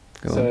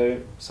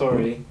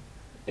 Sorry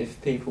if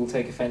people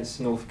take offence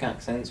to Norfolk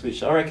accents,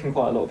 which I reckon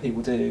quite a lot of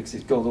people do, because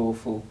it's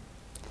god-awful.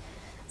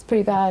 It's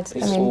pretty bad.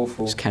 It's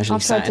awful. Just casually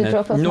sat in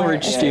a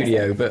Norwich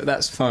studio, but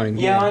that's fine.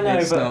 Yeah, I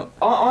know,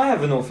 but I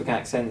have a Norfolk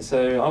accent,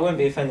 so I won't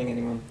be offending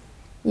anyone.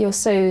 Your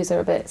so's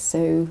are a bit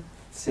Sue.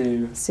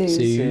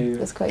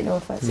 That's quite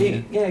Norfolk.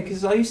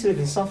 Because I used to live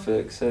in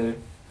Suffolk, so...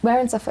 Where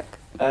in Suffolk?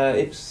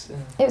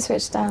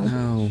 Ipswich Town.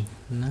 Oh,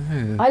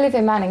 no. I live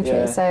in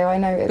Manningtree, so I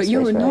know Ipswich. But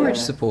you're a Norwich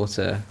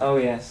supporter. Oh,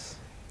 yes.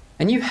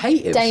 And you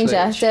hate Ipswich.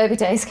 Danger, Derby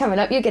Day's coming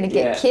up, you're going to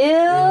get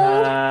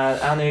killed.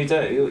 Anu,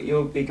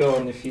 you'll be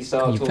gone if you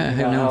start talking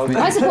about how...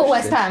 I support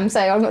West Ham, so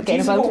I'm not getting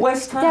involved. You support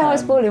West Ham? Yeah, I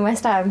was born in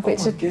West Ham. Oh, my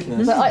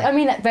goodness. But I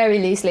mean that very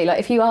loosely. Like,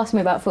 if you ask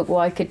me about football,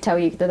 I could tell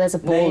you that there's a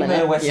ball in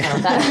it. West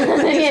Ham.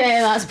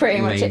 That's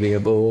pretty much it. Maybe a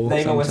ball.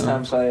 Name a West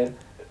Ham player.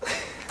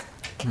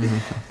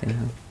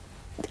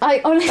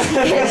 I honestly,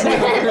 so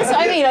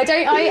I mean, I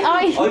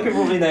could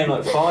probably name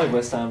like 5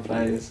 West Ham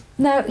players.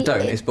 No,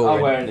 it's boring.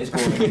 I won't, it's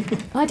boring.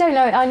 I don't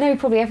know. I know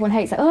probably everyone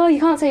hates that. Oh, you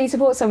can't say you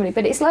support somebody,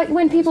 but it's like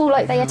when people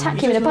they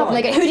attack you in a pub and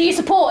they go, "Who do you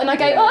support?" And I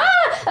go,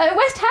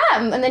 West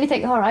Ham, and then you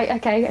think, "All right,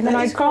 okay," and then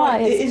I cry.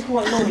 It is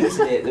quite annoying,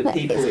 isn't it, that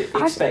people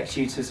expect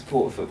you to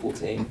support a football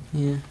team?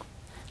 Yeah.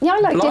 Yeah, I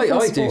like different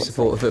sports. I do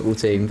support a football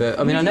team, but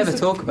I mean, I never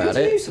talk about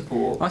it. Who do you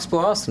support? I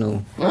support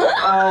Arsenal.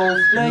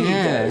 Oh, no, you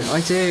don't.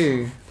 I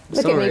do.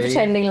 Look at me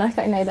pretending like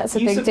I know that's a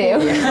big deal.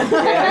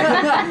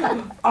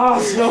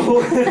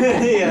 Arsenal!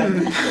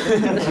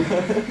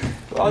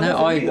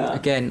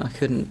 I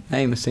couldn't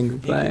name a single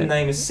player. You couldn't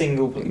name a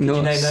single player. Could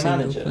you name their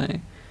manager? Player.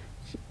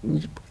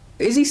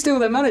 Is he still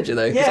their manager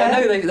though? Because I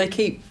know they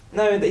keep...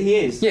 No, that he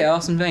is. Yeah,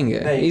 Arsene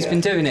Wenger. He's been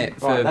doing it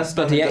for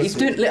bloody... I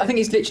think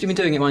he's literally been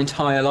doing it my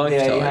entire lifetime.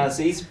 Yeah, he has.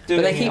 He's doing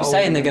but they keep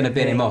saying they're going to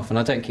bin him off, and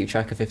I don't keep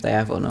track of if they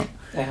have or not.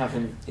 They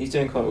haven't. He's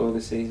doing quite well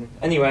this season.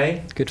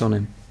 Anyway. Good on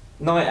him.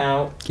 Night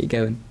out. Keep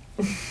going.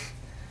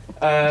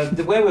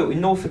 Where were we?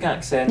 Norfolk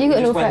accent. You got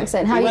a Norfolk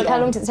accent. How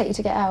long did it take you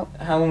to get out?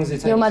 How long does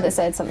it take? Your mother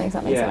said something.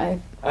 Yeah.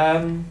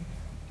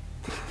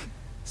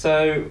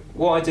 So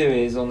what I do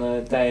is on the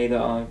day that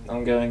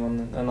I'm going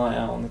on a night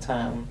out on the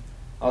town,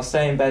 I'll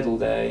stay in bed all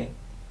day.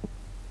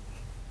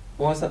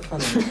 Why is that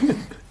funny?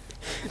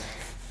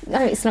 No,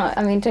 it's not.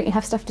 I mean, don't you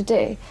have stuff to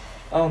do?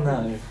 Oh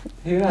no.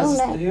 Who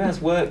has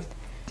work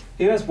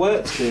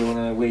to do on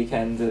a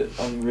weekend that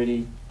I'm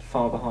really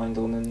far behind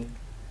on, and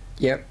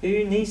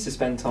who needs to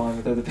spend time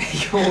with other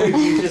people if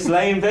you just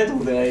lay in bed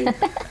all day?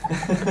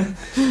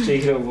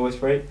 Cheeky little voice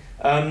break.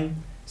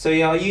 So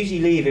I usually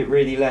leave it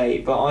really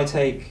late, but I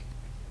take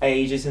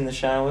ages in the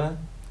shower.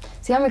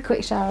 See, I'm a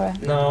quick shower.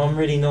 No, I'm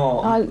really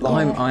not.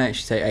 I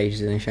actually take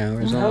ages in the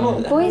shower as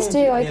well. Boys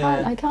do. I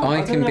can't.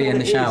 I can be in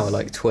the shower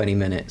like 20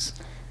 minutes.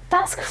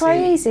 That's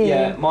crazy.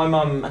 See, my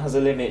mum has a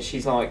limit.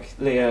 She's like,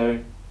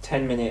 Leo,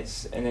 10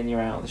 minutes and then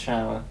you're out of the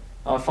shower.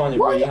 I find it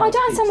really hard. I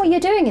don't understand what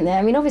you're doing in there.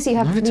 I mean, obviously you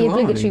have the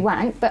obligatory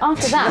wank, but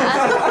after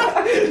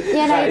that,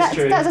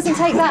 that doesn't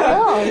take that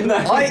long. No.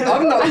 I'm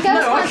not. And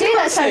girls can't do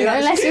that so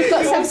unless you've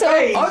got some sort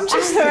of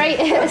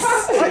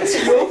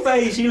apparatus. Your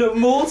face, you look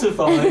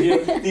mortified.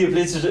 The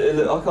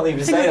obliterated. I can't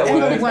even say that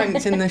word. I've never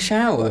wanked in the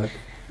shower.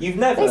 You've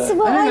never? I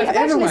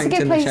imagine it's a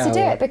good place to do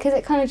it because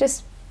it kind of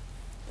just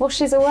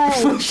washes away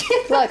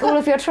like all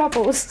of your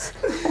troubles.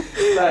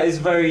 That is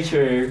very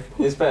true.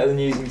 It's better than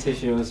using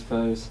tissue, I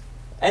suppose.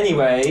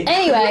 Anyway,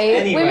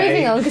 we're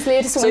moving on because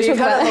Leah just So wants to you've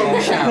talk had a about long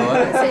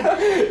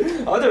it.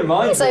 shower. I don't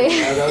mind. So-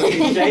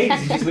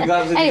 James just looked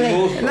absolutely Anyway.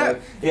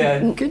 mortified. Yeah.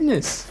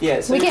 Goodness.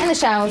 Yeah. So We get in the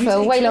shower you for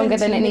take way longer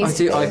than 20 it needs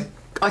to be.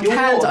 I You're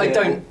can. not I here.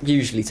 don't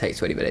usually take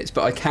 20 minutes,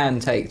 but I can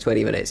take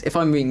 20 minutes if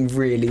I'm being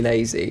really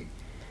lazy.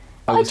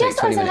 I I will take just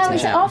 20 don't know minutes how in the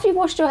it's shower. after you've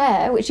washed your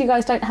hair, which you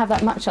guys don't have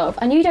that much of,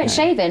 and you don't No.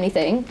 shave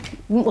anything.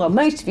 Well,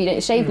 most of you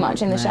don't shave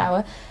much in the No.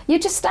 shower. You're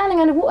just standing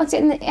under water,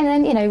 and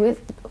then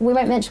we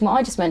won't mention what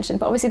I just mentioned,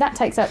 but obviously that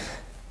takes up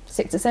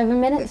 6 or 7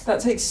 minutes. That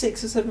takes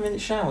 6 or 7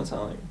 minutes shower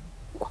time.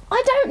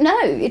 I don't know.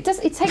 It takes.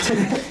 It takes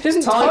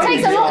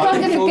Time a lot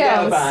longer for We'll go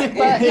girls, back.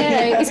 but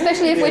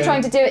especially if we're Yeah.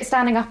 trying to do it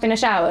standing up in a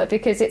shower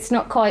because it's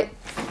not quite.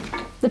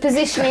 The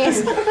positioning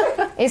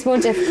is more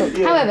difficult.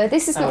 Yeah. However,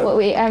 this is not what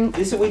we.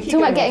 This we keep Talk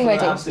about going getting off on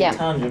ready, an absolute yeah.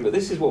 tangent, but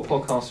this is what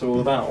podcasts are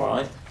all about,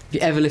 right? If you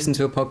ever listen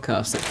to a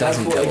podcast that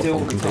doesn't what go they off do all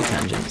on the complete time.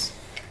 tangents,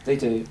 They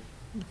do.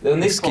 On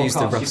this excuse the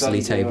podcast, you rustly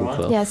bloody do, tablecloth.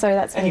 alright? Yeah, sorry,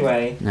 that's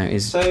Anyway, No,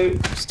 it's so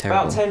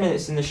terrible. about 10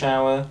 minutes in the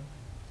shower,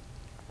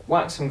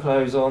 whack some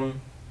clothes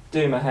on,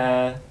 do my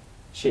hair,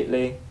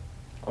 shitly.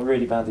 I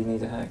really badly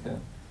need a haircut.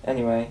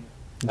 Anyway,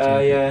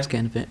 yeah. It's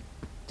getting a bit.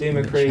 do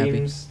my A bit shabby.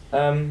 creams,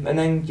 and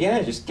then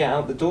just get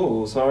out the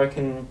door. So I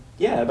reckon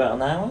about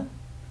an hour,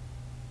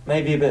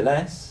 maybe a bit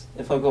less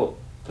if I've got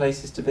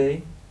places to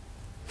be.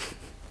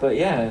 But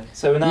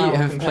so an hour. You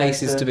have compared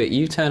places to be.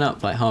 You turn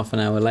up like half an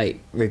hour late,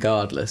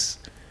 regardless.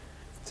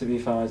 To be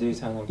fair, I do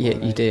turn up. Yeah,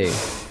 quite you late. do.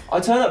 I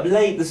turned up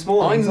late this I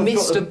morning. 'cause I've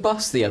missed got a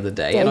bus the other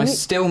day, Yeah, and I you-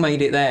 still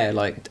made it there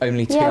like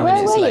only 2 Yeah, where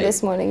minutes were you late.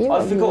 this morning? You I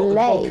were forgot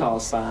late. the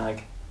podcast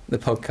bag. The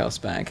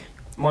podcast bag.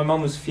 My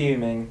mum was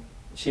fuming.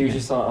 She was Yeah.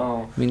 just like,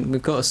 "Oh, I mean,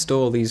 we've got to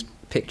store these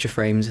picture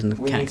frames and the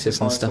we need to cactus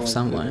find and stuff someone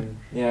to somewhere.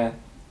 put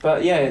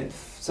them." Yeah, but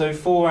so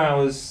 4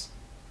 hours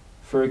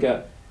for a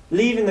go.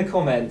 Leave in the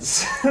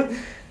comments.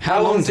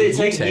 How long did did it you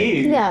take take?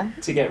 you Yeah.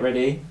 to get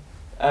ready?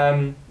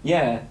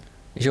 Yeah,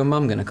 Is your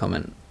mum going to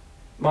comment?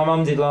 my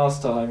mum did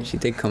last time. She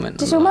did comment.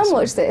 Did on your the mum last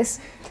one. watch this?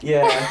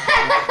 Yeah,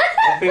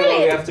 I feel like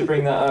we have to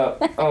bring that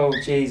up. Oh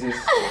Jesus.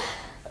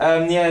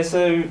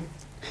 So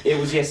it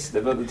was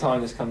yesterday. By the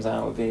time this comes out,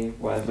 it'll be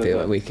whatever. Feel but-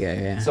 like a week ago,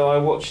 yeah. So I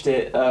watched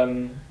it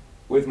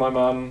with my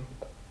mum.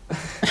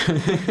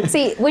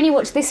 See, when you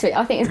watch this bit,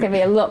 I think it's going to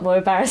be a lot more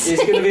embarrassing.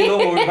 It's going to be a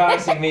lot more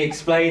embarrassing me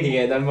explaining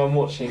it than mum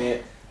watching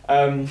it.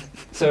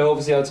 So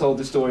obviously I told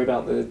the story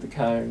about the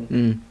cone,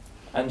 Mm.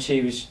 and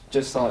she was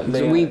just like,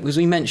 So Leah,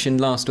 we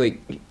mentioned last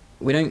week,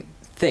 we don't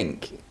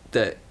think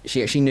that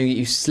she actually knew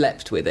you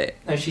slept with it.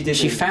 no, she did.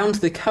 She found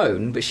the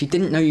cone, but she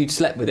didn't know you'd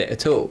slept with it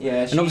at all.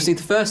 Yeah, And obviously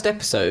the first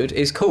episode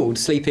is called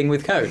Sleeping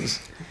with Cones.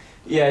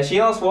 Yeah, she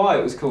asked why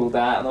it was called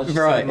that, and I was just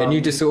Right, like, and "Mum, you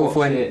just sort of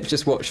watch went, it."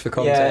 just watch for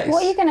context.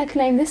 What are you going to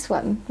claim this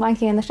one?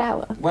 Wanking in the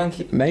shower?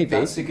 Wanky. Maybe.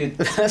 That's a good.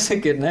 That's a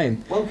good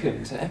name.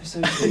 Welcome to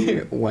episode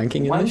 2.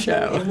 Wanking in Wanking the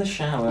shower. in the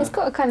shower. It's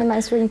got a kind of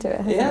nice ring to it.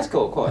 hasn't It has it?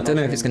 got quite. I don't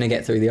know if it's going to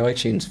get through the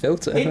iTunes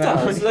filter. It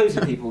does. Loads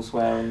of people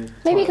swear. And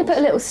Maybe you could put a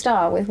titles. little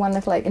star with one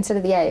of Oh, instead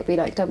of the A, it'd be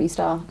like W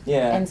star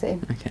Yeah,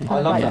 NC. Okay. I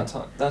love Right.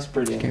 that. That's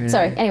brilliant. Go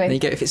Sorry, there. anyway. There you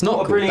go. If it's not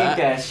What a called brilliant that,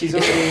 guess. She's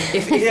already.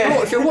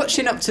 if you're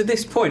watching up to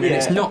this point and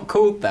it's Yeah. not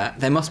called that,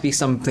 there must be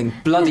something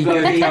bloody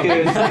Bloody good coming.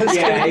 good. That's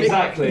Yeah, gonna be-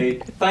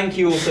 exactly. Thank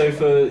you also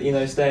for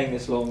staying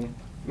this long.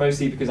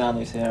 Mostly because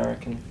Anna's here, I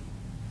reckon.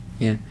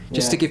 Yeah.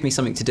 Just Yeah. to give me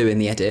something to do in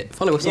the edit,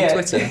 follow us on Yeah.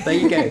 Twitter. There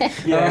you go.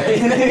 Yeah,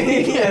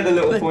 yeah, the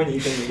little pointy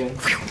thing again.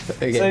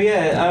 Okay. So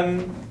yeah,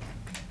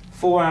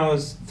 4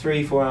 hours,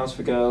 3-4 hours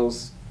for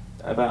girls,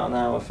 about an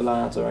hour for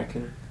lads, I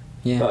reckon.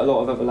 yeah. But a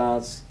lot of other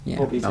lads Yeah,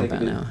 probably take about a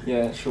an bit. hour.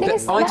 Yeah, sure. Thing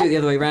is- I do it the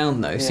other way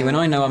around though. See, Yeah. when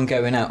I know I'm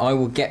going out, I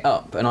will get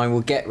up and I will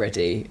get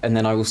ready, and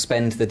then I will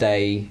spend the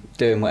day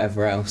doing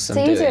whatever else So I'm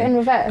you do it in doing.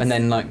 reverse. And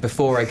then, like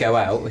before I go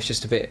out, it's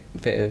just a bit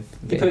He of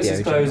puts his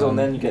deodorant clothes on,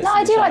 then you get. No,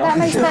 I do like that.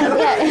 Makes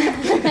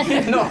sense.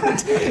 Yeah.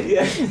 Not,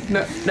 Yeah.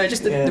 no,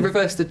 just Yeah. the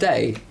reverse the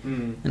day,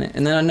 Mm.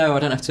 and then I know I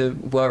don't have to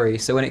worry.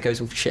 So when it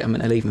goes, oh shit, I'm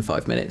going to leave in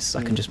 5 minutes,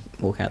 I can Mm. just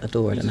walk out the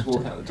door. I You don't just have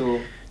walk to. out the door.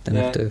 Don't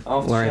have to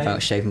After worry shave.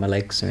 about shaving my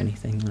legs or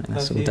anything. Like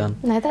that's all Perfume. done.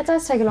 No, that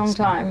does take a long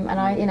time,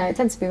 and it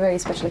tends to be very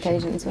special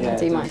occasions when Yeah, I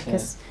do it mine does, yeah.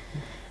 because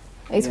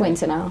it's Yeah.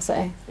 winter now.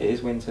 So It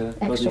is winter.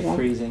 Extra Bloody one.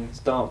 freezing. It's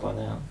dark by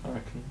now, I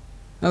reckon.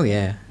 Oh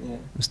yeah, Yeah. it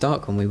was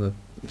dark when we were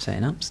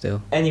setting up.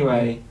 Still,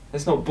 Anyway,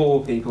 let's not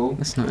bore people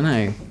that's not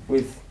no.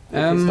 with if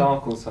Um, it's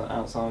dark or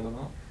outside or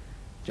not.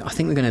 I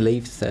think we're going to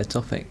leave the third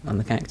topic on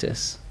the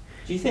cactus.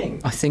 Do you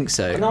think? I think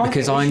so No, I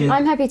because think we should.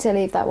 I'm happy to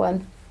leave that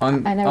one. I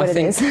know what it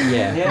think, is.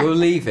 Yeah, Yeah. we'll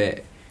leave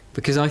it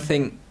because I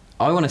think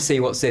I want to see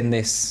what's in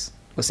this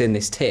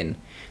tin.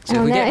 So if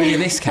Oh, we get no. rid of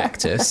this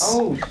cactus,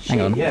 Oh shit!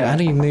 hang on. Yeah. How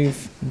do you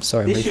move? I'm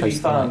sorry, This I'm should really be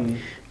close to the mic.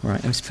 fun.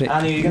 Right, let's put it.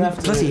 Annie, you're gonna have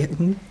to-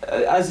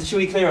 bloody. Should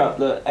we clear up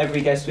that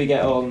every guest we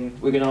get on,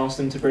 we're going to ask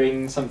them to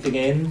bring something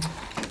in?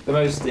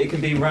 It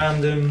can be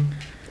random.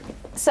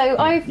 So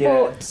I Yeah,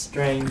 brought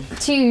strange.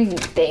 2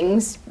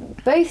 things,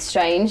 both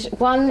strange.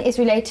 One is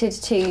related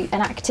to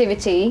an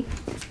activity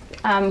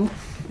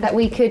that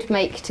we could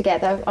make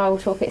together. I will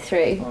talk it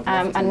through. I'd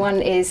love to. And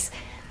one is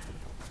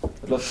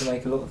I'd love to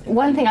make a lot of things.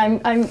 one thing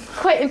I'm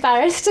quite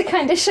embarrassed to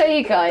kind of show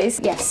you guys.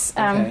 Yes.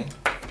 Okay.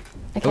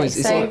 Okay,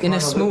 it's so in a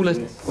smaller.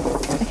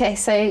 okay,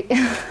 so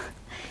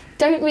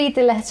don't read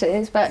the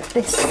letters, but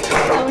this.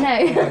 Oh no!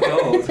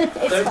 Oh my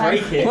god! Don't fine.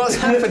 break it. What's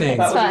happening?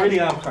 That was fine. a really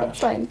loud It's crash.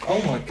 fine.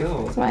 Oh my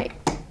god! Right.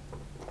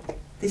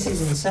 This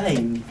is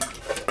insane.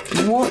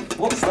 What?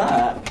 What's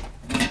that?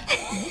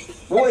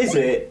 What is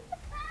it?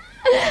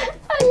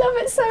 I love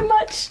it so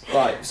much.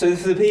 Right. So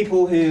for the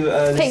people who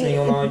are listening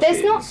on iTunes,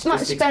 There's not just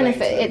much explain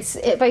benefit. to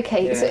them. It's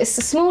okay. So Yeah. it's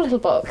a small little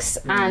box,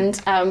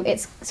 and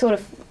it's sort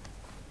of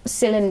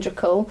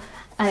cylindrical,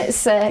 and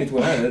it's Good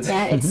word.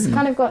 yeah, it's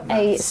kind of got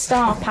a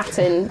star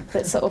pattern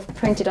that's sort of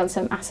printed on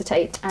some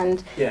acetate,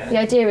 and Yeah. the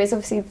idea is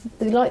obviously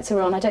the lights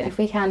are on. I don't know if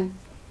we can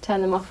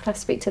turn them off. I'll have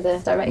to speak to the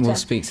director. We'll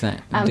speak to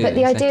that. But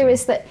the idea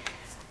is that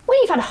when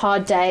you've had a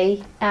hard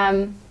day,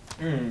 and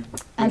get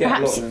a lot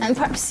perhaps of them. and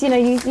perhaps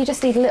you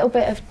just need a little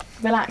bit of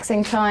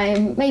relaxing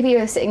time. Maybe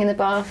you're sitting in the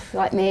bath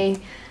like me,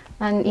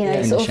 and Yeah.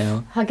 In the sort shower.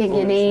 of hugging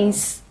your Falling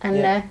knees and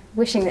Yeah.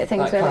 wishing that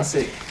things That were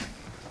classic.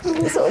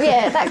 sort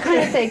of that kind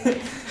of thing.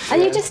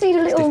 And you just need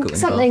a little difficult in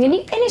something, and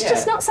it's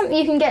just Yeah. not something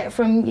you can get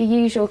from your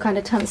usual kind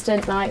of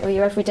tungsten light or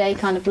your everyday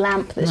kind of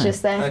lamp that's No.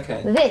 just there.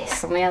 Okay.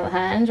 This, on the other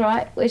hand,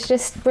 right, is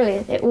just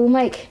brilliant. It will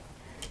make.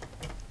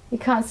 You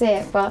can't see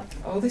it, but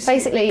Oh, this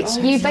basically, is,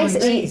 you this is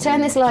basically amazing.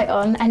 turn this light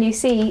on and you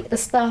see the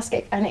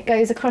starscape, and it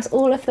goes across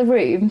all of the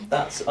room,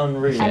 That's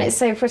unreal. and it's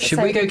so pretty. Should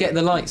so, we go get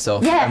the lights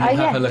off Yeah, and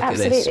we'll have a look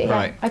absolutely. at this? Yeah.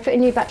 Right. I put a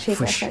new battery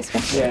there, Whoosh. so it's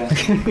better.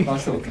 Yeah.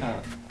 Nice little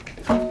cat.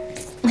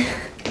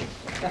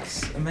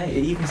 That's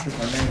amazing. It even says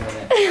my name on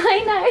it.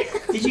 I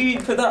know. Did you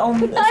put that on?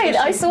 No,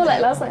 I saw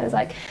that last night. I was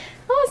like,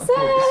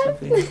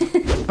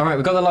 awesome. All right,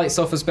 we've got the lights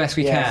off as best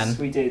we Yes,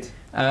 we did.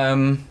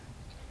 can.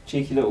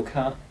 Cheeky little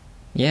cat.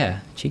 Yeah,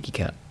 cheeky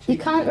cat. You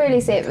can't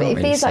really see it, but Can't if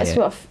really these lights see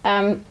are it.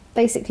 off,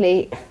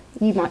 basically,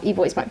 you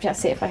boys might be able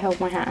to see it if I hold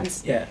my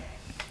hands. Yeah.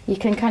 You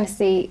can kind of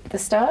see the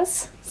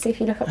stars. See if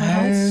you look at my Oh,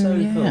 hands. So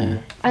yeah. cool.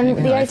 And Hang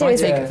the on, if idea I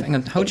is, take, Yeah. hang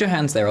on, hold your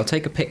hands there. I'll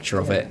take a picture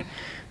of it,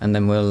 and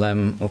then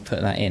we'll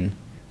put that in.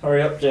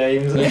 Hurry up,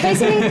 James. it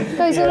basically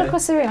goes all Yeah.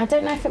 across the room. I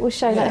don't know if it will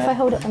show that. If Yeah. I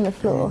hold it on the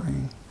floor,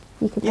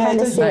 you can Yeah, it kind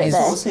of does. see You it can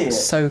there. sort of see it.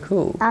 So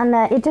cool. And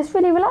it just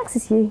really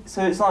relaxes you.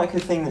 So it's like a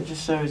thing that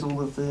just shows all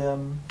of the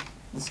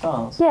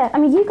stars. Yeah, I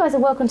mean, you guys are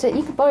welcome to.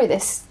 You could borrow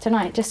this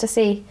tonight just to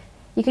see.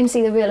 You can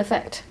see the real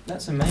effect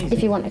That's amazing.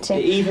 if you wanted to.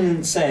 It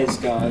even says,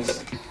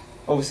 guys,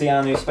 obviously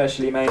Anu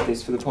especially made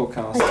this for the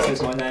podcast. It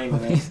says my name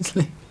on it.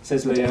 Obviously. It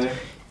says Leo. It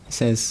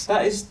says,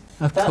 That is,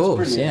 of that's course,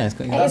 brilliant. yeah. It's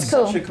got It that's is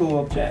cool. such a cool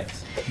object.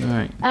 All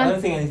right. I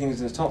don't think anything's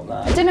going to top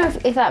I that. don't know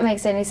if that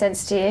makes any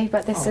sense to you,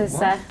 but this Oh, is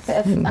what? a bit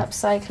of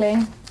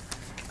upcycling.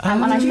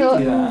 And I Did you thought,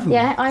 do that?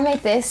 yeah, I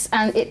made this,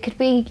 and it could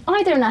be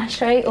either an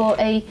ashtray or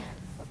a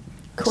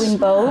coin That's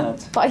bowl.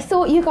 mad. But I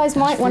thought you guys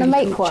might want to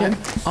really make cool. one.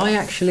 I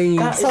actually.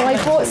 That So is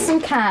I bought mental.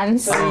 some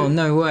cans, Oh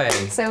no way!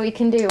 so we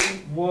can do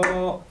one.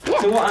 What? Yeah.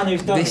 So what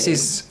Anu's done This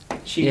is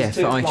she's yeah,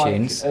 for took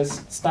iTunes. like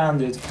a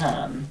standard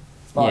can,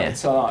 like Yeah.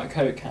 so like a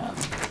Coke can,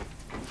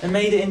 and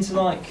made it into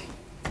like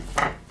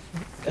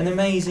an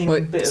amazing well,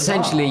 bit of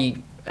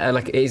essentially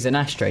like it is an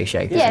ashtray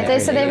shape. Yeah, isn't it,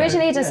 so they're really?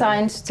 originally Yeah.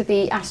 designed to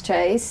be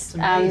ashtrays, It's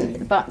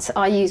amazing. but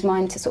I use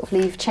mine to sort of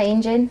leave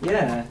change in. art.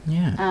 Yeah,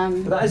 Yeah.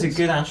 but that is a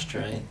good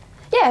ashtray.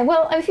 Yeah,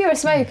 well, if you're a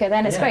smoker,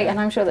 then it's Yeah. great, and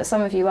I'm sure that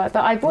some of you are.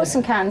 But I bought Yeah.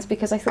 some cans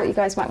because I thought you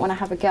guys might want to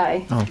have a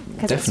go, Oh,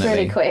 because it's definitely.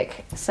 really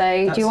quick. So,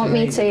 do That's you want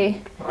amazing.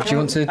 me Do you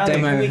want to Anu,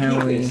 demo can we how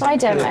keep we- this? I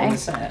Put it on demo. the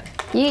set?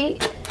 to? You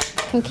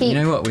can keep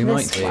You know what? We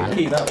might this do. one,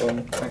 Keep that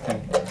one. Okay.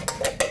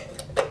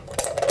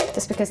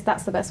 just because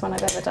that's the best one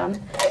I've ever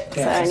done. Yeah,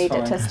 so I that's need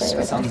fine. to test it.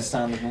 That's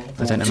understandable.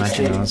 I don't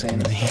imagine ours going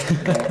to be.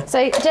 Yeah.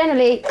 So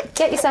generally,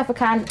 get yourself a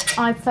can.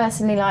 I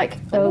personally like.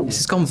 Oh, This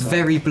has gone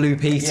very blue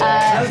peter.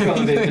 Yeah, it has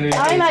got a bit blue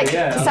I like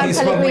yeah. San It's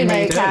what we Pellegrino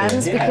made earlier.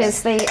 cans Yes.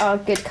 because they are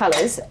good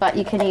colours, but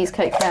you can use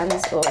Coke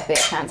cans or beer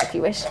cans if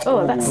you wish.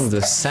 Oh, Oh, that's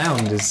the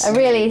sound is. a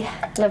really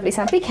lovely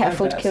sound. Be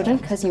careful, bet children,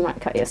 so. because you might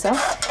cut yourself.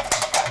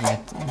 Yeah.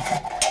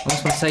 I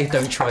just want to say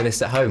don't try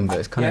this at home, but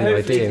it's kind Yeah, of the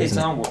hopefully idea, kids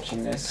isn't it? aren't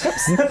watching this.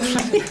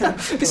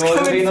 It's Well,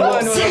 coming they've been a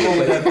lot of fast. trouble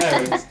with their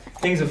parents.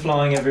 Things are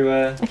flying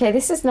everywhere. Okay,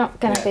 this is not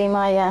going to Yeah. be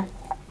my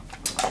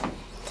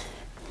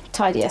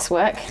tidiest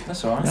work.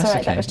 That's alright. It's That's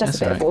alright, that okay, was just a that's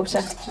bit of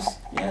water. Just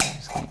yeah.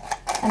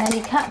 And then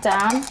you cut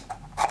down.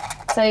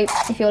 So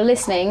if you're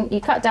listening, you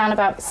cut down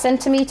about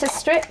centimetre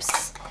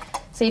strips.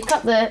 So you've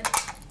cut the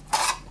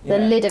Yeah.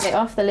 lid of it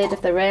off, the lid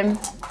of the rim.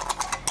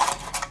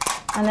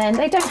 And then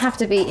they don't have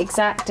to be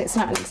exact, it's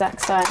not an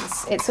exact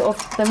science. It's sort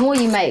of, the more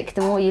you make,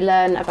 the more you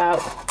learn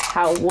about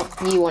how what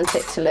you want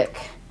it to look,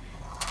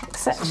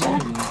 etc.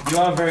 You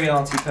are a very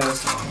arty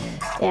person.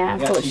 Yeah,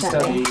 You actually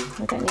unfortunately.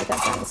 study- I don't need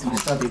that done, it's You fine.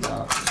 studied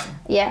art.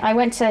 Yeah, I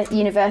went to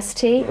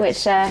university,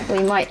 which we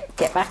might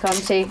get back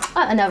onto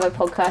at another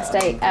podcast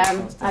date.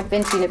 I've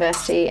been to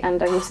university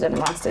and I've also done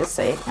a master's,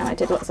 so, and I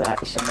did lots of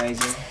art.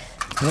 Amazing.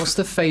 What's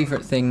the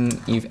favourite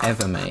thing you've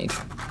ever made?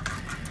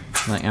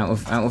 Like out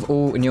of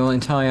all in your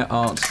entire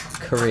art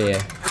career,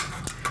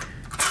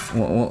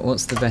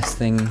 what's the best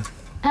thing?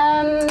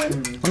 Well,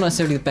 not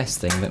necessarily the best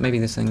thing, but maybe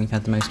the thing you've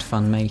had the most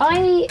fun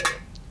making.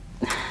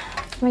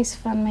 most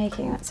fun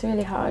making? That's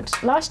really hard.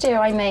 Last year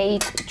I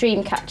made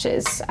dream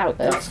catchers out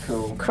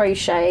of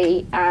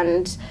crochet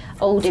and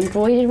old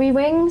embroidery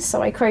rings.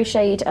 So I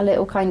crocheted a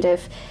little kind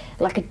of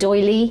like a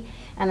doily,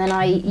 and then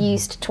I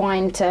used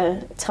twine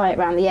to tie it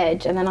around the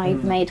edge, and then I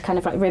made kind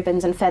of like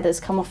ribbons and feathers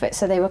come off it,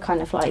 so they were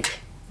kind of like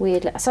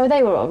weird. So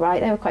they were all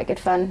right. They were quite good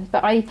fun.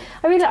 But I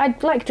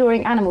like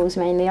drawing animals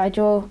mainly. I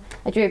drew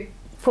a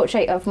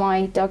portrait of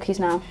my dog who's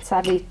now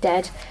sadly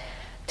dead,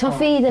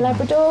 Toffee the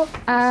Labrador,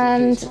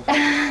 and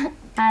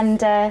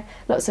and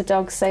lots of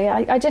dogs. So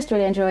I just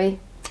really enjoy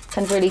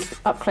kind of really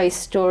up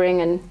close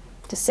drawing and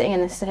just sitting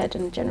in the shed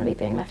and generally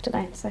being left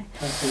alone. So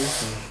that's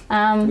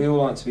awesome. We all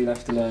like to be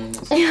left alone.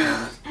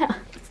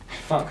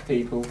 Fuck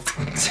people.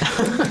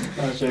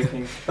 I was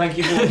joking. Thank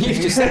you for watching.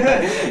 You've just said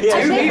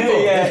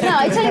that. No,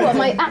 I tell you what,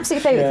 my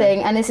absolute favourite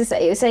thing, and this is,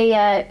 it was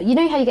a, you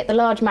know how you get the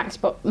large match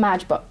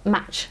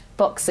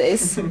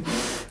boxes?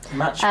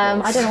 Matchbox.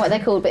 I don't know what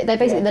they're called, but they're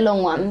basically the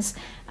long ones.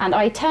 And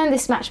I turned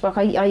this matchbox,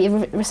 I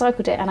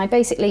recycled it, and I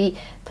basically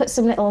put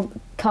some little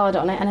card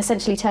on it and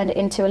essentially turned it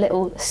into a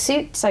little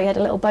suit. So you had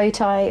a little bow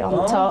tie on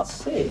the top,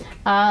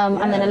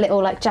 and then a little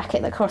like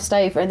jacket that crossed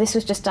over. And this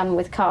was just done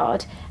with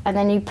card. And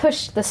then you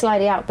pushed the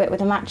slidey out bit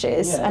with the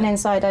matches, and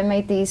inside I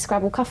made these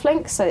Scrabble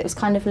cufflinks, so it was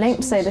kind of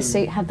linked. So the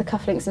suit had the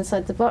cufflinks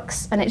inside the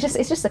box, and it's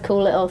just a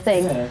cool little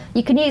thing. Yeah.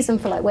 You can use them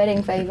for like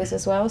wedding favours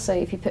as well. So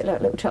if you put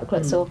like little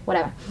chocolates or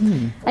whatever.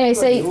 Anyway,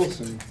 so.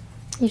 Awesome.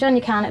 You've done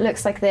your can, it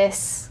looks like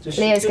this.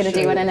 Leo's going to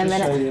do one in a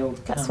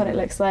minute. That's what it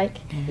looks like.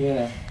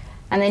 Yeah.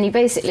 And then you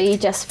basically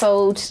just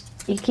fold,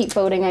 you keep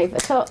folding over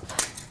the top,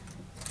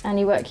 and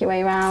you work your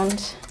way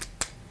around.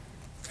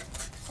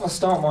 I'll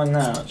start mine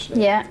now,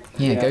 actually. Yeah.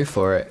 Yeah, go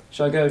for it.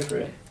 Shall I go for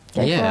it?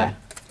 Go yeah.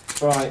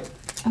 For it. Right.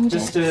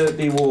 Just to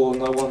be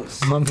warned,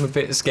 I'm a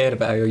bit scared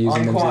about how you're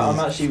using them. I'm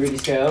actually really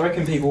scared. I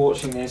reckon people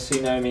watching this who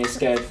know me are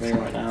scared for me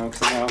right now.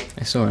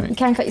 It's alright. You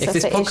can cut yourself.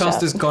 If this podcast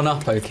has gone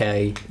up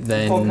okay,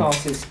 then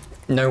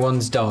no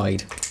one's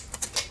died.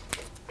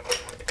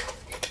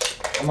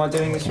 Am I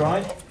doing this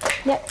right?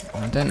 Yep.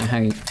 I don't know how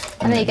you...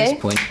 And there you go.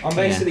 Point, I'm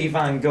basically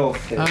Van Gogh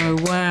here. Oh,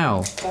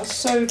 wow. That's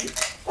so...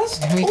 That's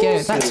There we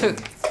go. That took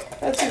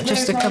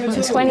just a couple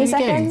of 20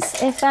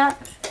 seconds, if that.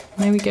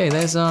 There we go.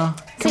 There's our...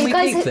 Can we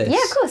keep this?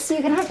 Yeah, of course.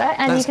 You can have that.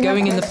 And that's you can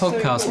going in the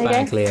podcast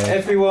bag, Leo.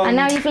 Everyone, and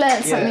now you've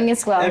learnt something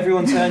as well.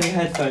 Everyone turn your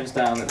headphones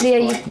down.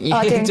 Leo, you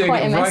are doing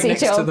quite a messy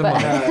job.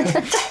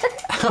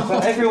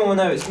 But everyone will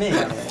know it's me,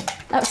 don't they?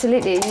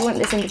 Absolutely. You want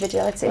this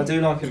individuality. I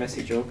do like a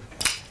messy job.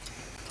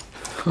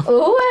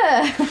 Oh.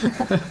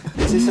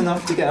 Is this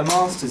enough to get a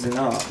master's in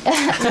art?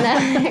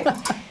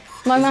 No.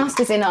 My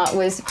master's in art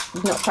was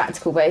not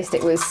practical based,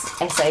 it was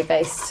essay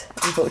based,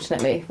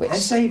 unfortunately.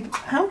 Essay?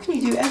 How can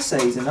you do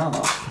essays in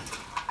art?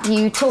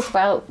 You talk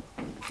about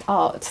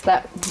art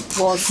that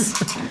was.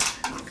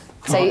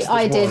 So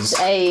I did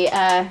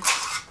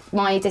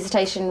my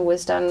dissertation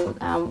was done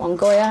on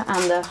Goya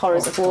and the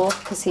horrors of war,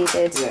 because he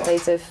did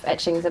loads of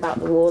etchings about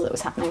the war that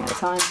was happening at the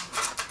time.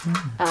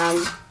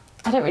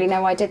 I don't really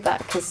know why I did that,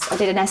 because I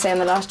did an essay on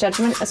the Last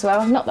Judgment as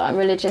well. Not that I'm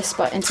religious,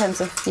 but in terms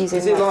of using...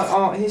 Is it like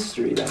art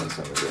history then?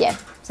 Yeah,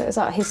 so it was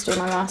art history,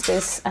 my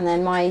master's, and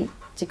then my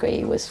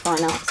degree was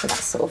fine art, so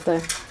that's sort of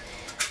the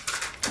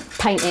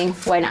painting,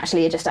 when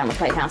actually you're just down the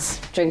playhouse,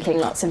 drinking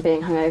lots and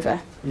being hungover.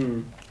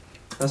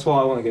 That's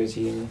why I want to go to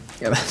uni.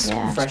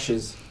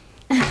 Freshers.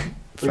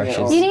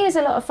 Uni is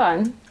a lot of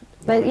fun.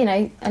 But you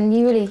know, and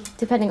you really,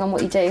 depending on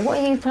what you do, what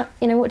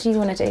do you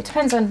want to do? It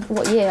depends on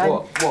what year.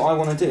 What I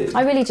want to do.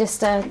 I really just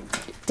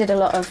did a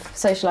lot of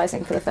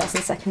socialising for the first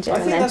and second year,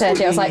 and then third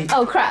year I was like,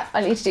 oh crap,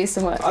 I need to do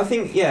some work. I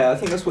think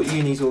that's what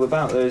uni's all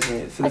about, though, isn't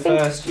it? For the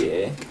first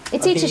year,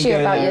 it teaches you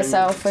about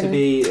yourself and to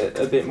be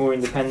a bit more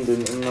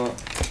independent and not.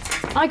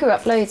 I grew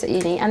up loads at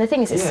uni, and the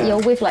thing is,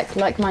 you're with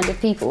like-minded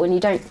people, and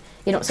you're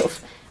not sort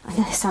of. I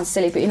know this sounds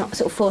silly, but you're not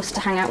sort of forced to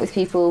hang out with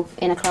people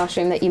in a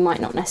classroom that you might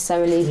not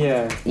necessarily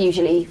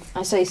usually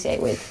associate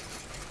with.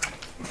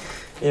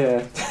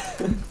 Yeah.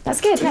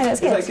 That's good. No, that's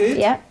good. Is that good?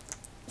 Yeah.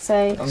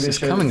 So this is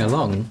coming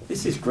along.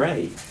 This is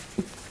great.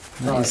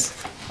 Nice.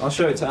 I'll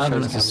show it to Anna.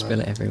 Just spill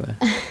it everywhere.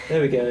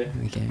 There we go. There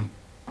we go.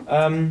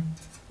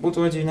 What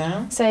do I do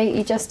now? So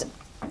you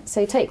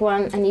take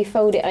one and you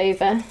fold it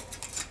over.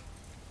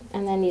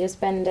 And then you just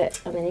bend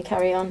it, and then you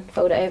carry on,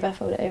 fold it over,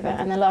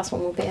 and the last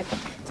one will be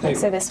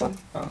so this one.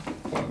 Oh,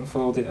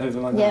 fold it over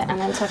like that. Yeah, and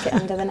then tuck it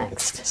under the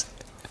next.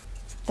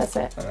 That's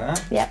it. Like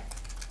that? Yeah.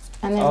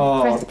 And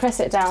then press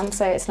it down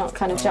so it's not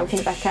kind of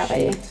jumping back out at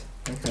you.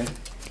 Okay.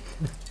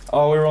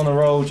 Oh, we're on a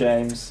roll,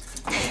 James.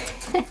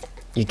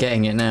 You're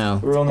getting it now.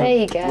 There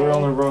you go. We're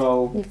on a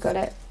roll. You've got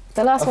it.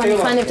 The last one you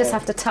kind of just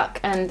have to tuck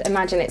and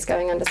imagine it's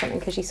going under something,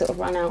 because you sort of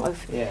run out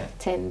of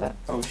tin, but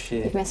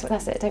shit.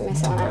 That's it, don't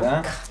miss it on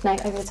out. No,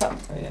 over the top.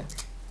 Oh yeah.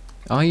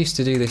 I used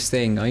to do this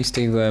thing. I used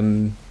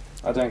to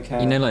I don't care.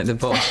 You know, like the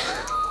bottle.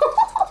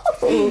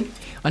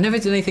 I never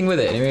did anything with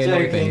it. It really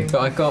annoyed me.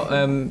 But I got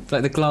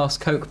like the glass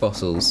Coke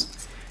bottles.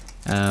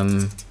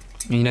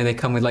 You know, they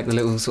come with like the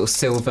little sort of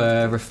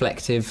silver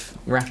reflective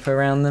wrapper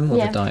around them, or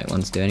the diet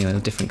ones do anyway,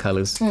 with different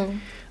colours.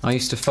 I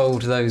used to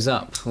fold those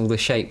up, all the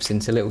shapes,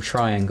 into little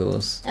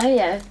triangles. Oh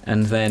yeah.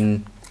 And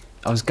then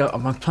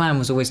my plan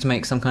was always to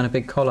make some kind of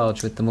big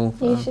collage with them all.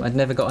 I'd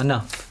never got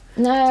enough.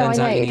 No, Turns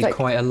I know. out you need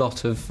quite a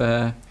lot of...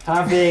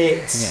 Have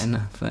it. to get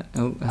enough. But,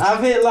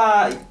 Have it,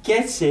 like,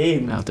 get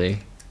in. That'll do.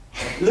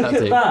 Look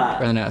at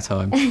that. Running out of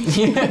time.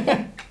 Isn't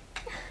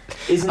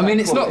I mean,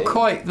 that it's quality? not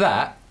quite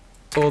that,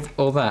 or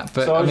that,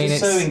 but so I mean,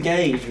 just it's... so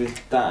engaged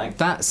with that.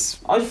 That's...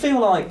 I feel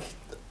like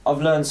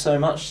I've learned so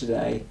much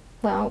today.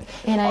 Well,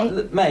 you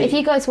know, mate, if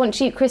you guys want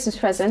cheap Christmas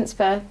presents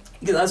for...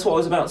 That's what I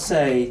was about to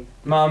say.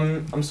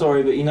 Mum, I'm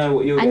sorry, but you know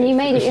what you're And you getting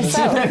made it for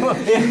yourself.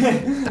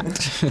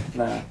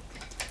 Nah.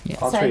 Yeah.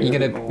 I'll So- treat you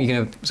You're a bit more.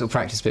 gonna sort of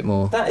practice a bit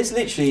more. That is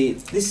literally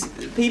this.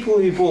 People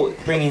who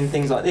bring in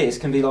things like this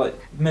can be like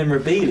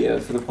memorabilia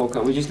for the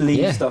podcast. We just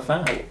leave stuff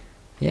out.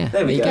 Yeah.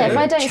 There we go. Yeah, if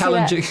I don't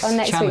Challenge- see that on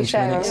next challenge week's show,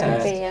 for I'm next going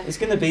time. to Yeah. be... It's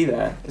going to be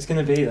there. It's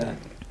going to be there.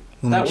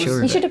 We'll That make was- sure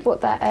You of should it. have bought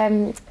that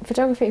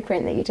photography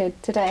print that you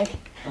did today.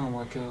 Oh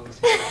my god.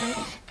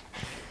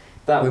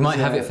 That We was, might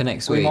have it for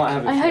next we week. might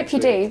have it I for hope next you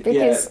do, week.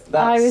 because Yeah,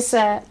 I was...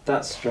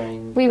 that's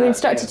strange. we were That-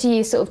 instructed yeah. to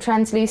use sort of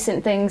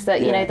translucent things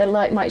that, you know, Yeah. the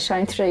light might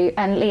shine through,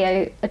 and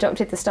Leo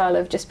adopted the style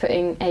of just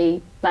putting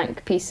a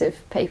blank piece of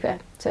paper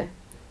to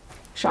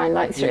shine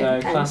light through. You know,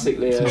 and- classic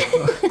Leo. Are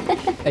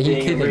you being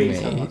a kidding me?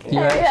 retard. You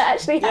Yeah, act- it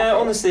actually Yeah, happened.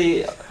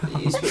 honestly,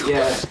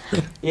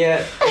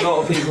 yeah. A lot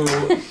of people.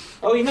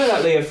 Oh, you know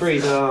that Leo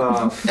Freeze?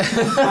 Oh,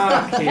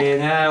 fucking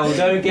hell!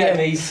 Don't get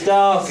me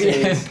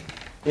started.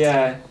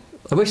 Yeah.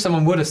 I wish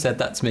someone would have said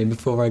that to me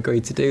before I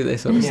agreed to do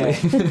this, honestly.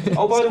 Yeah.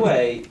 Oh, by the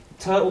way,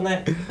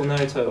 turtleneck or no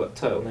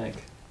turtleneck?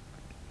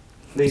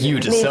 Leave You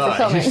it- Leave the decide.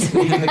 comments.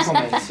 Leave in the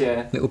comments.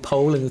 Yeah. Little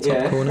poll in the top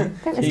Yeah. corner. I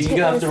think there's You're two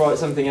gonna have to others. write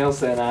something else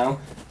there now.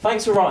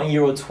 Thanks for writing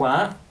 "You're a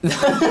twat."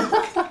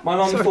 My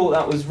mum thought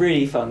that was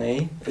really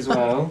funny as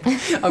well.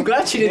 I'm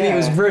glad she didn't think it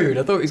was Yeah. rude.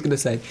 I thought he was going to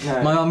say.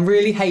 No. My mum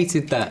really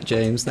hated that,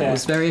 James. That Yeah.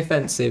 was very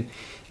offensive.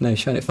 No,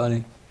 she found it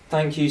funny.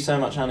 Thank you so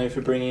much, Anu,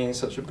 for bringing in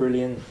such a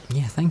brilliant,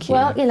 Yeah, thank you.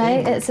 Well, you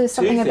know, it's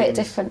something a bit things.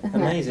 different, isn't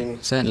it? amazing.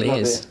 Certainly Love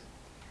is. it.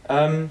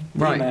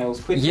 Right.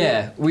 Emails, quickly.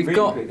 Yeah, we've really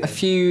got quickly. a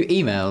few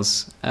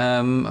emails.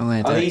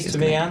 Are these to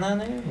me and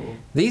Anu? or-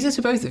 These are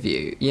to both of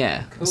you.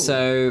 Yeah. Cool.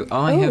 So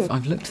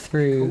I've looked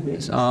through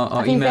Cool. our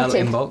Have you email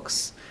vetted?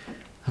 inbox.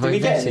 Have Did I we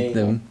get vetted any?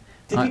 them?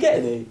 Did you get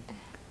any?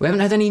 We haven't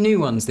had any new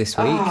ones this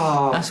week.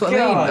 Oh, That's what I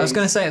mean. I was guys.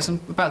 going to say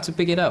I'm about to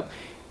big it up.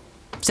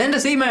 Send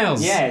us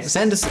emails. Yes.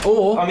 Send us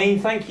or I mean,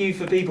 thank you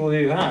for people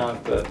who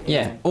have, but you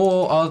yeah, know,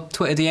 or our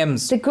Twitter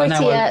DMs The are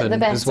now grittier, open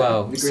the as better.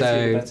 well. the grittier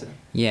So the better.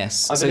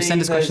 yes, I so send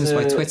us believe questions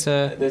by there's a-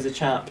 Twitter. There's a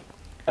chap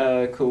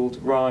called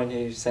Ryan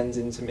who sends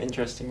in some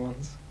interesting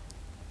ones.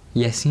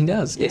 Yes, he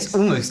does. Yes. It's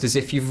almost as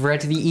if you've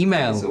read the It's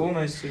email.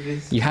 almost as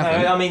if... You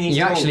haven't. No, I mean, he's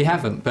You actually told-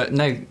 haven't, but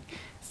no.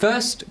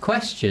 First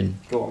question.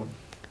 Go on.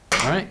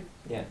 All right.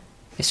 Yeah.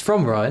 It's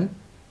from Ryan.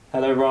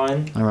 Hello,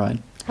 Ryan. All right.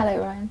 Hello,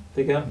 Ryan.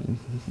 Big up.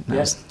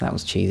 That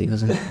was cheesy,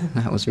 wasn't it?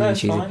 That was No, really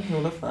it's cheesy. fine.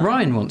 You'll love that.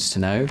 Ryan wants to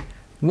know,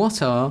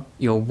 what are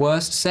your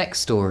worst sex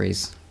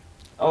stories?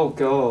 Oh,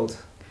 God.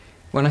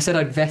 When I said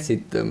I'd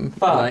vetted them,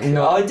 Fuck. like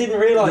not I didn't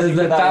realise the- you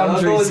the put that on. I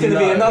thought it was going to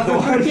be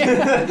boundaries you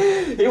another one.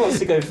 Yeah. Who wants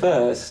to go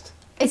first?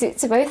 Is it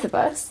to both of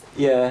us?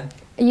 Yeah.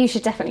 You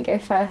should definitely go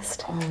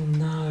first. Oh,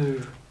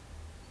 no.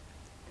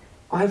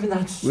 I haven't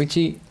had... Would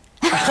you?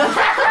 No, I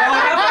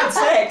have had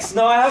sex.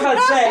 No, I have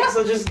had sex.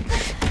 I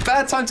just...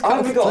 Bad time to I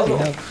cut haven't off. got a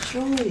Bloody lot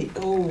hell.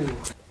 of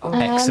joy. Oh.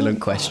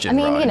 Excellent question, I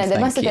mean, Ryan, you know, there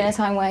thank must have been you. a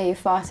time where you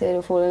farted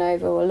or fallen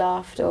over or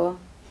laughed or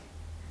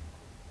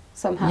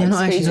somehow You're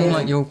not actually squeezed talking in.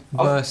 like your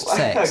worst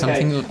sex. Okay. I'm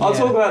thinking, I'll yeah.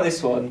 talk about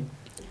this one.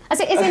 As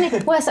it is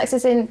in worst sex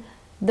as in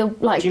the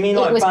like Do you mean it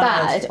like was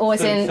bad bad or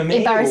as for in me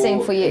embarrassing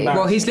or for you? embarrassing?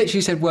 Well, he's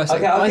literally said worst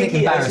sex. Okay, I I think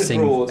think he has a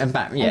embarrassing. broad. Yeah,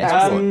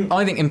 Embarrassing.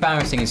 I think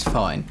embarrassing is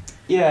fine.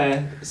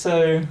 Yeah,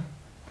 so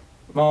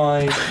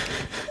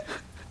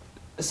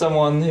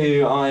someone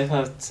who I've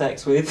had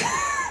sex with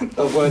that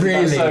worked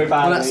out so badly.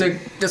 Well,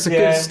 that's a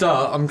Yeah. good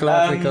start. I'm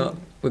glad Um,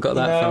 we got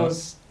that I far.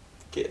 was-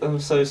 I'm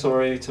so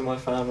sorry to my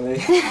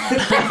family.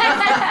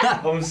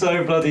 I'm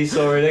so bloody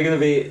sorry. They're going to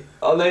be...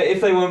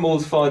 If they weren't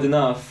mortified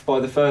enough by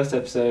the first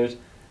episode.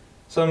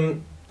 So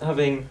I'm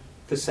having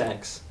the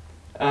sex.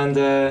 And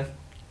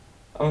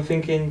I'm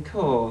thinking,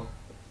 cool,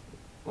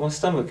 my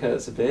stomach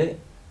hurts a bit.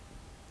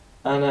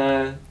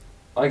 And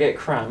I get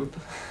cramp.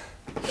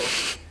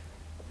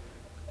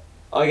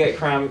 I get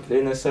cramp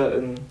in a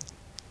certain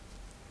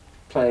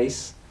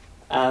place.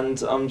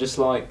 And I'm just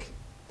like...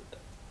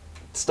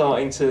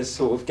 starting to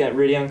sort of get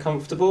really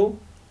uncomfortable,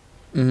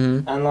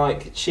 Mm-hmm. and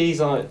like she's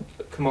like,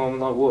 come on,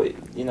 like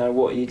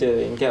what are you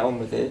doing, get on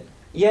with it.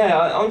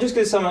 I'm just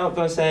going to sum it up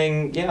by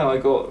saying I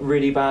got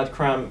really bad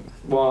cramp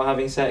while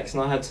having sex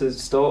and I had to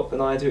stop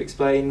and I had to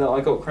explain that I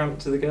got cramp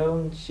to the girl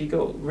and she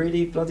got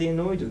really bloody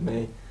annoyed with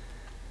me.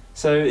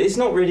 So it's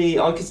not really,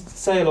 I could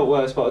say a lot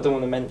worse, but I don't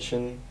want to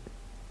mention.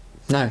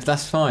 No,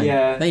 that's fine.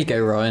 Yeah. There you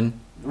go, Ryan.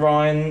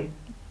 Ryan,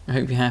 I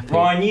hope you're happy.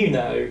 Ryan, you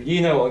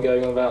know what I'm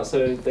going on about,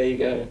 so there you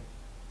go.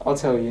 I'll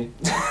tell you.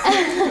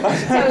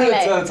 Tell me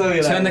later. I'll tell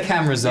you Turn later. the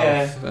cameras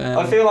Yeah. off.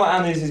 I feel like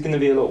Annie's is going to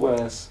be a lot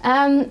worse.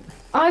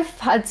 I've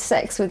had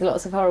sex with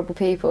lots of horrible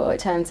people, it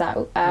turns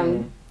out.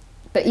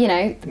 But, you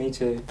know... Me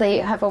too. They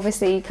have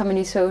obviously come in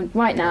useful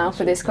right now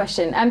for this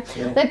question.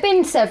 There have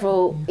been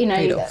several, you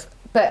know,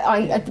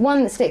 but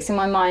one that sticks in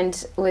my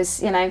mind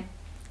was, you know,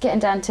 getting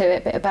down to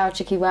it, a bit about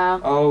Chicky Wow.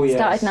 Oh, yes.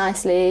 Started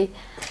nicely.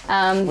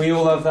 We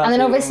all love that. And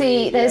then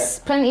obviously there's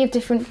plenty of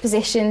different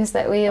positions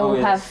that we all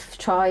have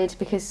tried,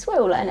 because we're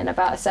all learning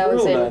about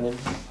ourselves. We're all learning.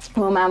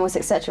 We're all mammals,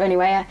 etc.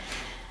 Anyway,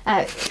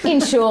 in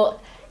short,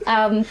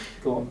 Go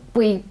on.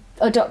 we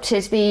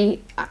adopted the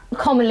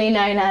commonly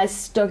known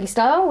as doggy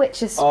style,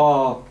 which is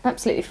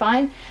absolutely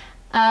fine.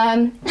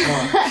 And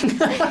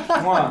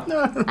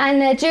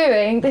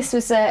during, this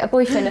was a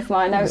boyfriend of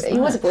mine. He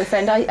was a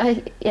boyfriend.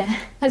 I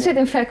was with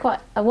him for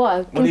quite a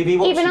while. Will he be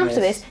watching even after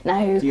this?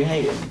 No. Do you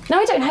hate him? No,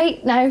 I don't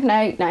hate. No,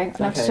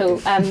 not at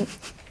all.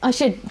 I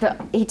should,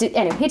 but he did.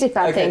 Anyway, he did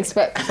bad things,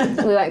 but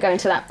we won't go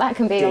into that. That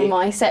can be on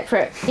my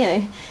separate, you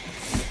know.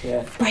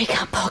 Yeah.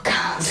 Breakup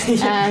podcast.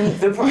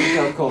 The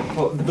breakup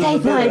podcast.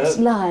 Late night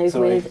live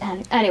with.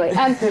 Anyway,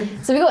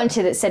 so we got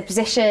into the said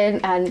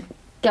position and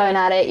going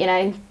at it. You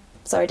know,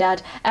 sorry,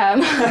 Dad.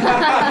 Going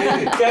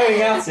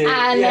at it.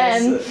 And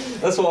yes,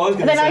 that's what I was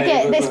going to say. Then I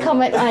get this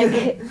comment like,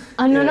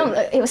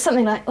 it was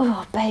something like,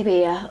 "Oh,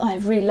 baby, I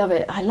really love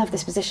it. I love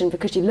this position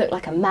because you look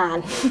like a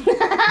man."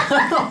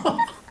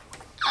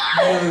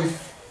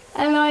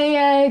 And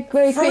I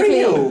very quickly.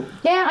 Real?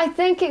 Yeah, I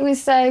think it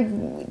was.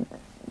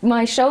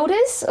 My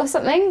shoulders or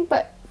something,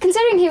 but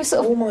considering he was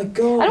sort of... Oh my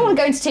God. I don't want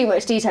to go into too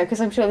much detail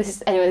because I'm sure this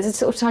is... Anyway, there's a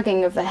sort of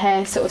tugging of the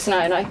hair sort of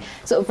scenario, and I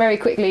sort of very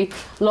quickly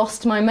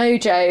lost my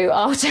mojo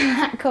after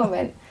that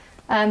comment.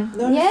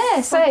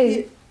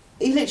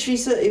 He literally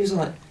said, he was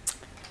like,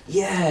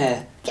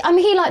 yeah. I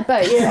mean, he liked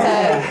both,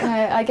 yeah. so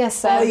I guess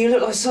so. Oh, you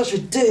look like such a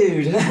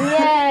dude.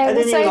 Yeah, and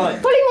then so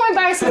like, probably more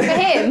embarrassing for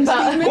him,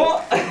 but...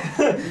 What?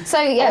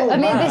 So, yeah, I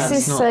mean, this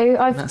is... So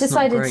I've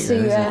decided great,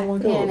 to... oh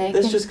my God.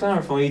 Let's just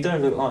clarify, you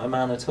don't look like a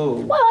man at all.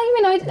 Well, I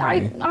mean,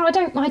 I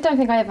don't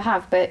think I ever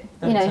have, but,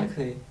 you know,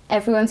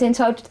 everyone's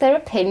entitled to their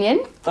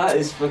opinion. That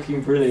is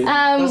fucking brilliant.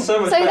 That's so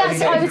much better than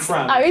getting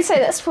cramped. I would say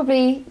that's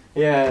probably...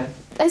 Yeah.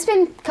 There's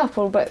been a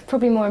couple, but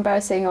probably more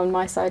embarrassing on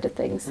my side of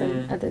things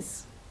than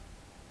others.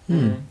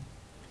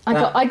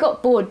 I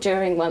got bored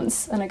during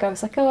once, and I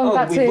was like, "Oh, I'm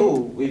about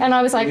to," and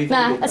I was like,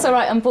 "Nah, that's all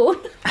right, I'm bored."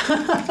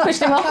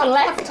 Pushed him off and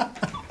left.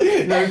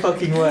 No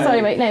fucking way.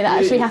 Sorry, mate. No,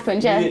 that actually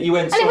happened. Yeah, you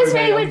went, and it was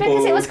really weird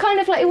because it was kind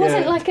of like it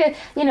wasn't like a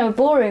a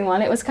boring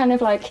one. It was kind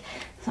of like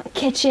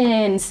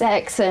kitchen,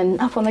 sex,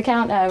 and up on the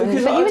counter. But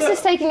he was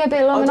just taking a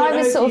bit long, and I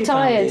was sort of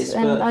tired,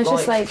 and I was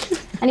just like,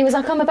 and he was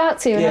like, "I'm about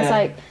to," and I was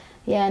like.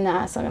 Yeah,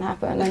 nah, it's not going to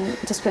happen. And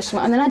just pushed him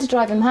out. And then I had to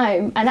drive him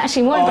home. And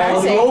actually more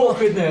embarrassing. Oh,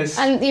 goodness.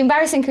 And the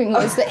embarrassing thing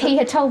was that he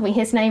had told me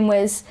his name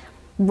was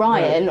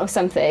Ryan or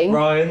something.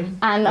 Ryan.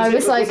 And I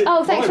was like,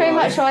 oh, thanks very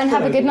much, Ryan.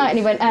 Have a good night. And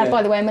he went,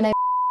 by the way, my name is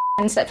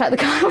and stepped out the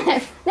car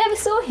and never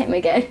saw him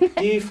again.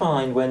 Do you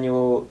find when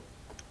you're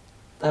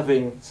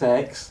having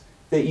sex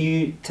that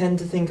you tend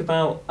to think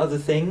about other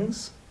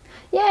things?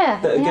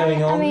 Yeah. That are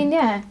going on? I mean,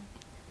 yeah.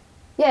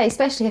 Yeah,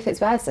 especially if it's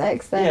bad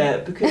sex.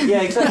 Then.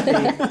 Yeah, exactly.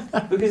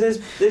 Because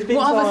there's been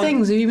What other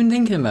things have you been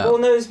thinking about? Well,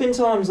 no, there's been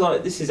times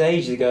like this is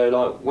ages ago,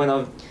 like when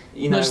I've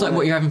Not just like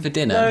what you're having for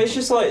dinner. No, it's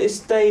just like it's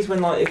days when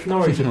like if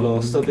Norwich had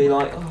lost, I'll be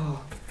like,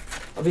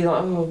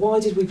 why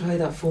did we play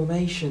that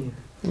formation?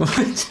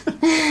 What?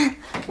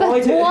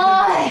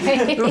 Why?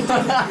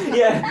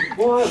 Yeah,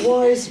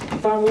 why is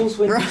Van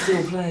Wolfswinter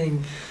still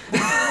playing?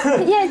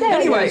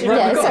 Anyway, we've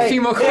got a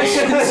few more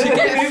questions to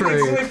get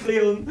through. Swiftly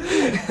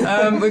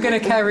on. We're going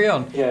to carry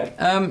on.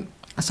 Yeah.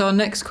 So our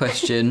next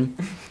question,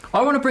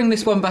 I want to bring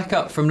this one back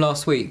up from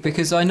last week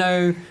because I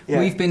know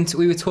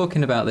we were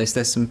talking about this.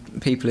 There's some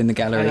people in the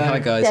gallery. Hi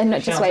guys. They're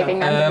not just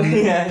waving.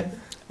 Yeah.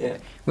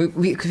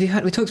 We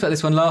talked about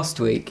this one last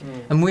week,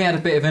 and we had a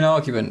bit of an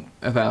argument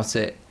about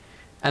it.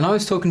 And I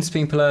was talking to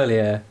people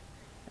earlier,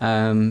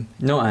 not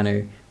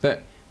Anu,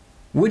 but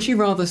would you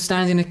rather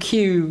stand in a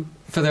queue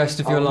for the rest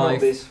of your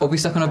life, or be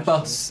stuck on a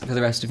bus for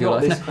the rest of your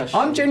life? Now,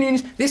 I'm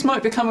genuinely. This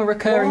might become a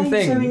recurring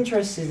thing. Why are you so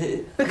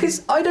interested?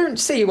 Because I don't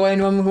see why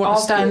anyone would want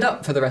to stand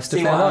up for the rest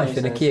of their life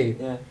in a queue.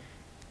 Yeah.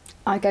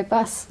 I go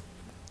bus.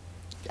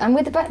 I'm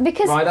with the bus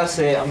because. Right, that's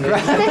it. I'm good. The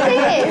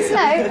thing is,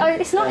 no,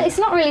 it's not. It's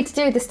not really to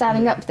do with the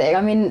standing up thing.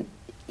 I mean,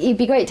 it'd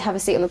be great to have a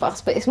seat on the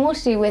bus, but it's more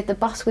to do with the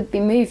bus would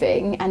be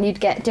moving and you'd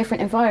get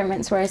different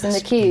environments, whereas in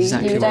the queue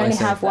you would only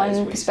have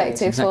one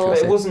perspective for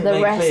the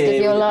rest of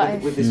your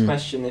life. With this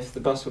question, if the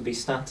bus would be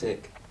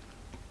static.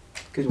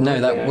 Good word,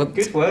 no, Leo.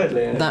 Good word,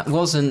 Leo. That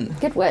wasn't.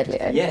 Good word,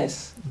 Leo.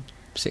 Yes.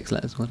 6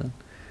 letters. Well done.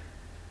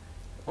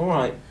 All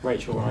right,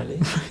 Rachel Riley.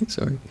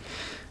 Sorry.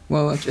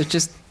 Well, it's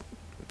just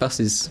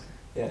buses.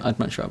 Yeah. I'd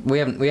much rather. We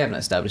haven't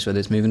established whether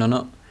it's moving or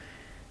not,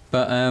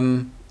 but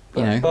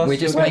we're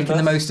just making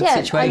the most of the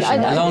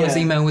situation. Alana's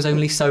email was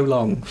only so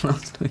long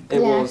last week.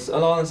 It was.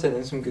 Alana sent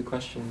in some good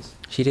questions.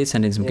 She did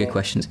send in some good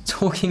questions.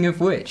 Talking of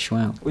which,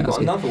 wow. We've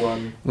got another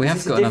one. We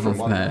have got another one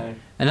from her.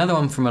 Another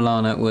one from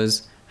Alana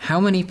was,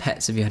 how many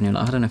pets have you had in your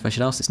life? I don't know if I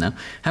should ask this now.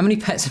 How many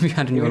pets have you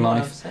had in your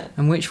life?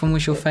 And which one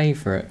was your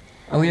favourite?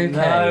 Are we okay?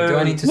 No. Do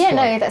I need to Yeah,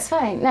 swap? no, that's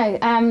fine.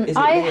 No, Is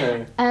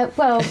it Leo?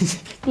 well,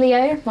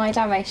 Leo, my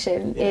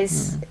Dalmatian,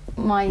 is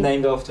my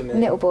Named after me.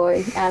 little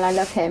boy, and I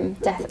love him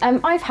to death.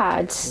 I've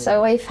had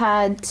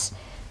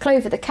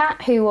Clover the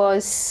cat, who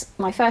was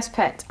my first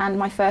pet and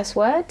my first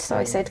word, so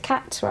I said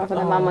cat rather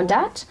than mum and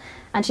dad.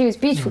 And she was a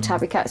beautiful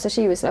tabby cat, so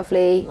she was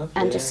lovely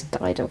and just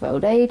died of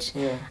old age.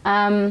 Yeah.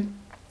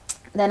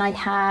 Then I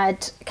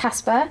had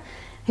Casper,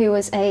 who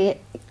was a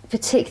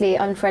particularly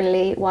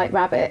unfriendly white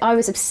rabbit. I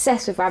was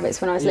obsessed with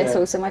rabbits when I was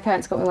little, so my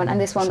parents got me one. And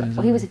this one,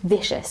 he was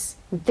vicious,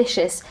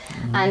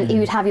 and he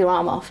would have your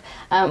arm off.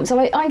 So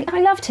I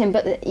loved him,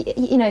 but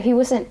you know, he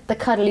wasn't the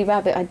cuddly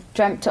rabbit I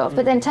dreamt of.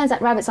 But then it turns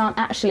out rabbits aren't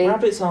actually like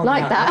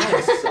that.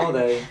 Nice, are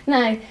they?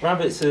 No.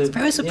 Rabbits are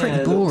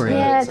pretty boring.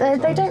 Yeah,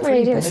 they don't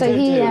really do it. So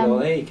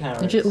they eat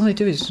carrots. All they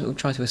do is sort of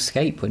try to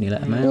escape when you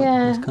let them out.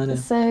 Yeah, It's kind of...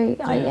 so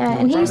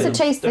and he used to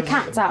chase the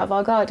cats out of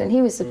our garden.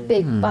 He was a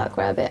big buck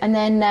rabbit. And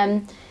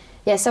then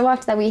so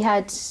after that we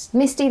had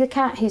Misty the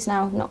cat, who's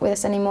now not with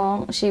us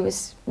anymore. She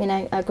was, you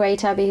know, a grey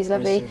tabby who's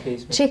lovely.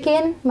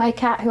 Chicken, my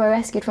cat who I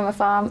rescued from a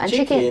farm. And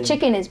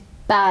Chicken is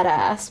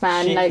badass,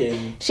 man.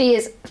 Chicken. Like, she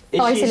is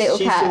feisty little cat. Is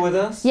she still with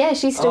us? Yeah,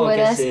 she's still with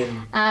us.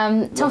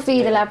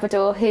 Toffee the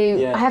Labrador,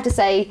 who I have to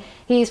say,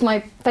 he's my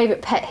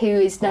favourite pet who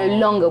is no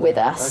longer with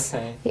us.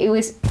 Okay. It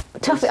was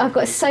Toffee. I've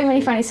got so many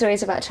funny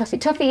stories about Toffee.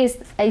 Toffee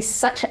is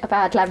such a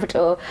bad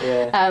Labrador.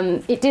 Yeah.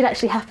 It did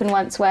actually happen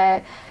once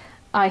where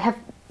I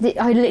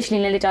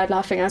literally nearly died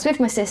laughing. I was with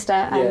my sister,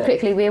 and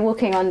quickly we were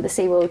walking on the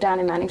seawall down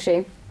in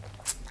Manningshoe,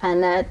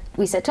 and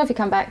we said, "Toffee,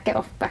 come back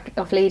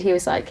off lead." He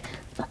was like,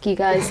 "Fuck you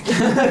guys,"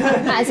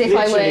 as if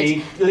I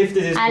would.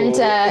 Lifted his and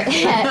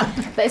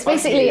there's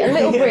basically a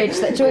little bridge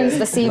that joins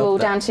the seawall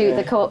down to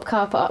the co-op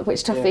car park,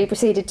 which Toffee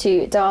proceeded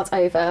to dart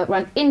over,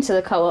 run into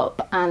the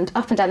co-op and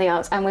up and down the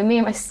aisles. And when me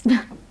and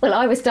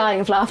I was dying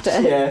of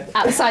laughter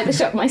outside the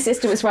shop. My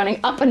sister was running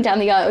up and down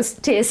the aisles,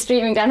 tears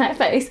streaming down her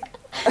face.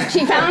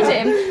 She found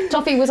him.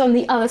 Toffee was on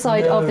the other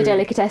side of the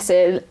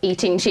delicatessen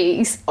eating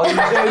cheese. Are you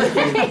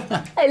joking?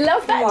 I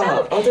love that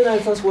dog. I don't know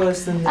if that's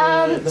worse than the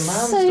man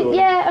story.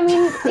 Yeah, I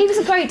mean, he was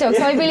a great dog,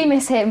 so I really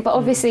miss him. But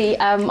obviously,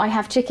 I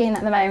have Chicken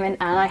at the moment,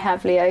 and I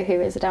have Leo, who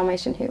is a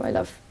Dalmatian, who I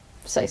love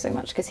so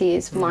much because he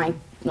is my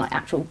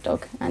actual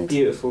dog. And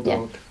beautiful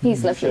dog. Yeah,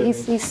 he's lovely.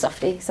 He's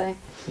softy, so.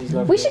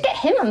 We should get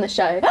him on the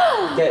show.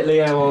 Get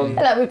Leo on.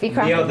 That would be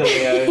cracking.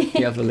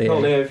 The other Leo.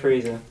 Not Leo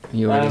Freezer.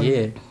 You're already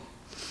here.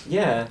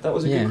 Yeah, that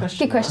was a good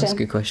question. Good question. That's a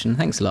good question.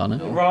 Thanks,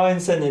 Lana. Ryan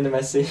sent in a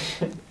message,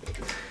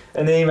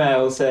 an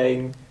email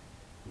saying,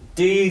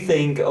 "Do you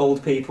think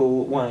old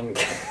people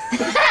wank?"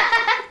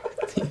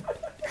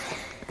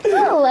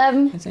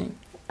 Well, Just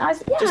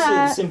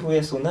a simple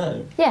yes or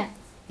no. Yeah.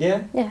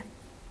 Yeah? Yeah.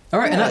 All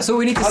right, and that's all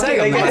we need to say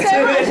on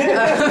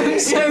that.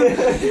 So,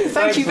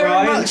 thank you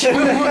very much for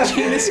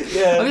watching this.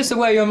 I'm just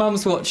aware your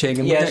mum's watching,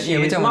 and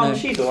we don't want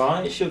to. She's all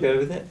right. She'll go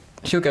with it.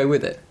 She'll go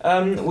with it.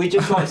 We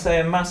just like to say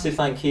a massive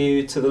thank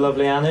you to the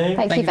lovely Anu.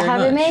 Thank you for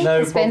having me.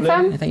 It's been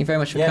fun. Thank you very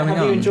much for coming on.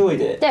 Have you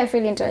enjoyed it? Yeah, I've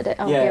really enjoyed it.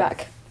 I'll be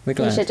back. We're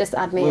glad. You should just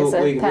add me as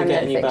a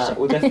permanent fixture.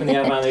 We'll definitely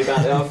have Anu back.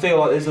 I feel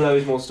like there's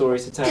loads more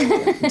stories to tell.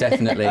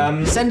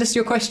 Definitely. Send us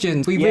your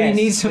questions. We really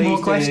need some more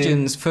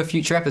questions for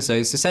future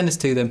episodes, so send us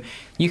to them.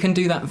 You can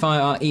do that via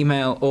our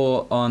email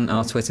or on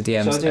our Twitter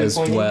DMs as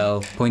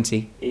well.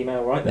 Pointy.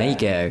 Email right there.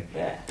 There you go.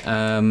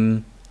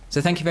 Yeah.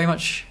 So thank you very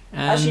much.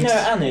 Actually, no,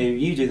 Anu,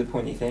 you do the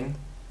pointy thing.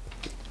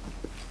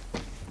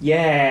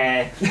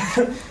 Yeah.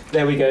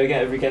 There we go.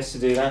 Get every guest to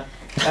do that.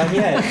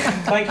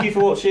 Thank you for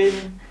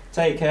watching.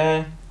 Take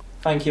care.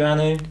 Thank you,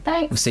 Anu.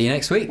 Thanks. We'll see you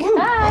next week.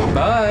 Bye.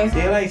 Bye.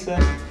 See you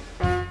later.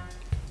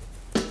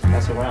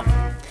 That's a wrap.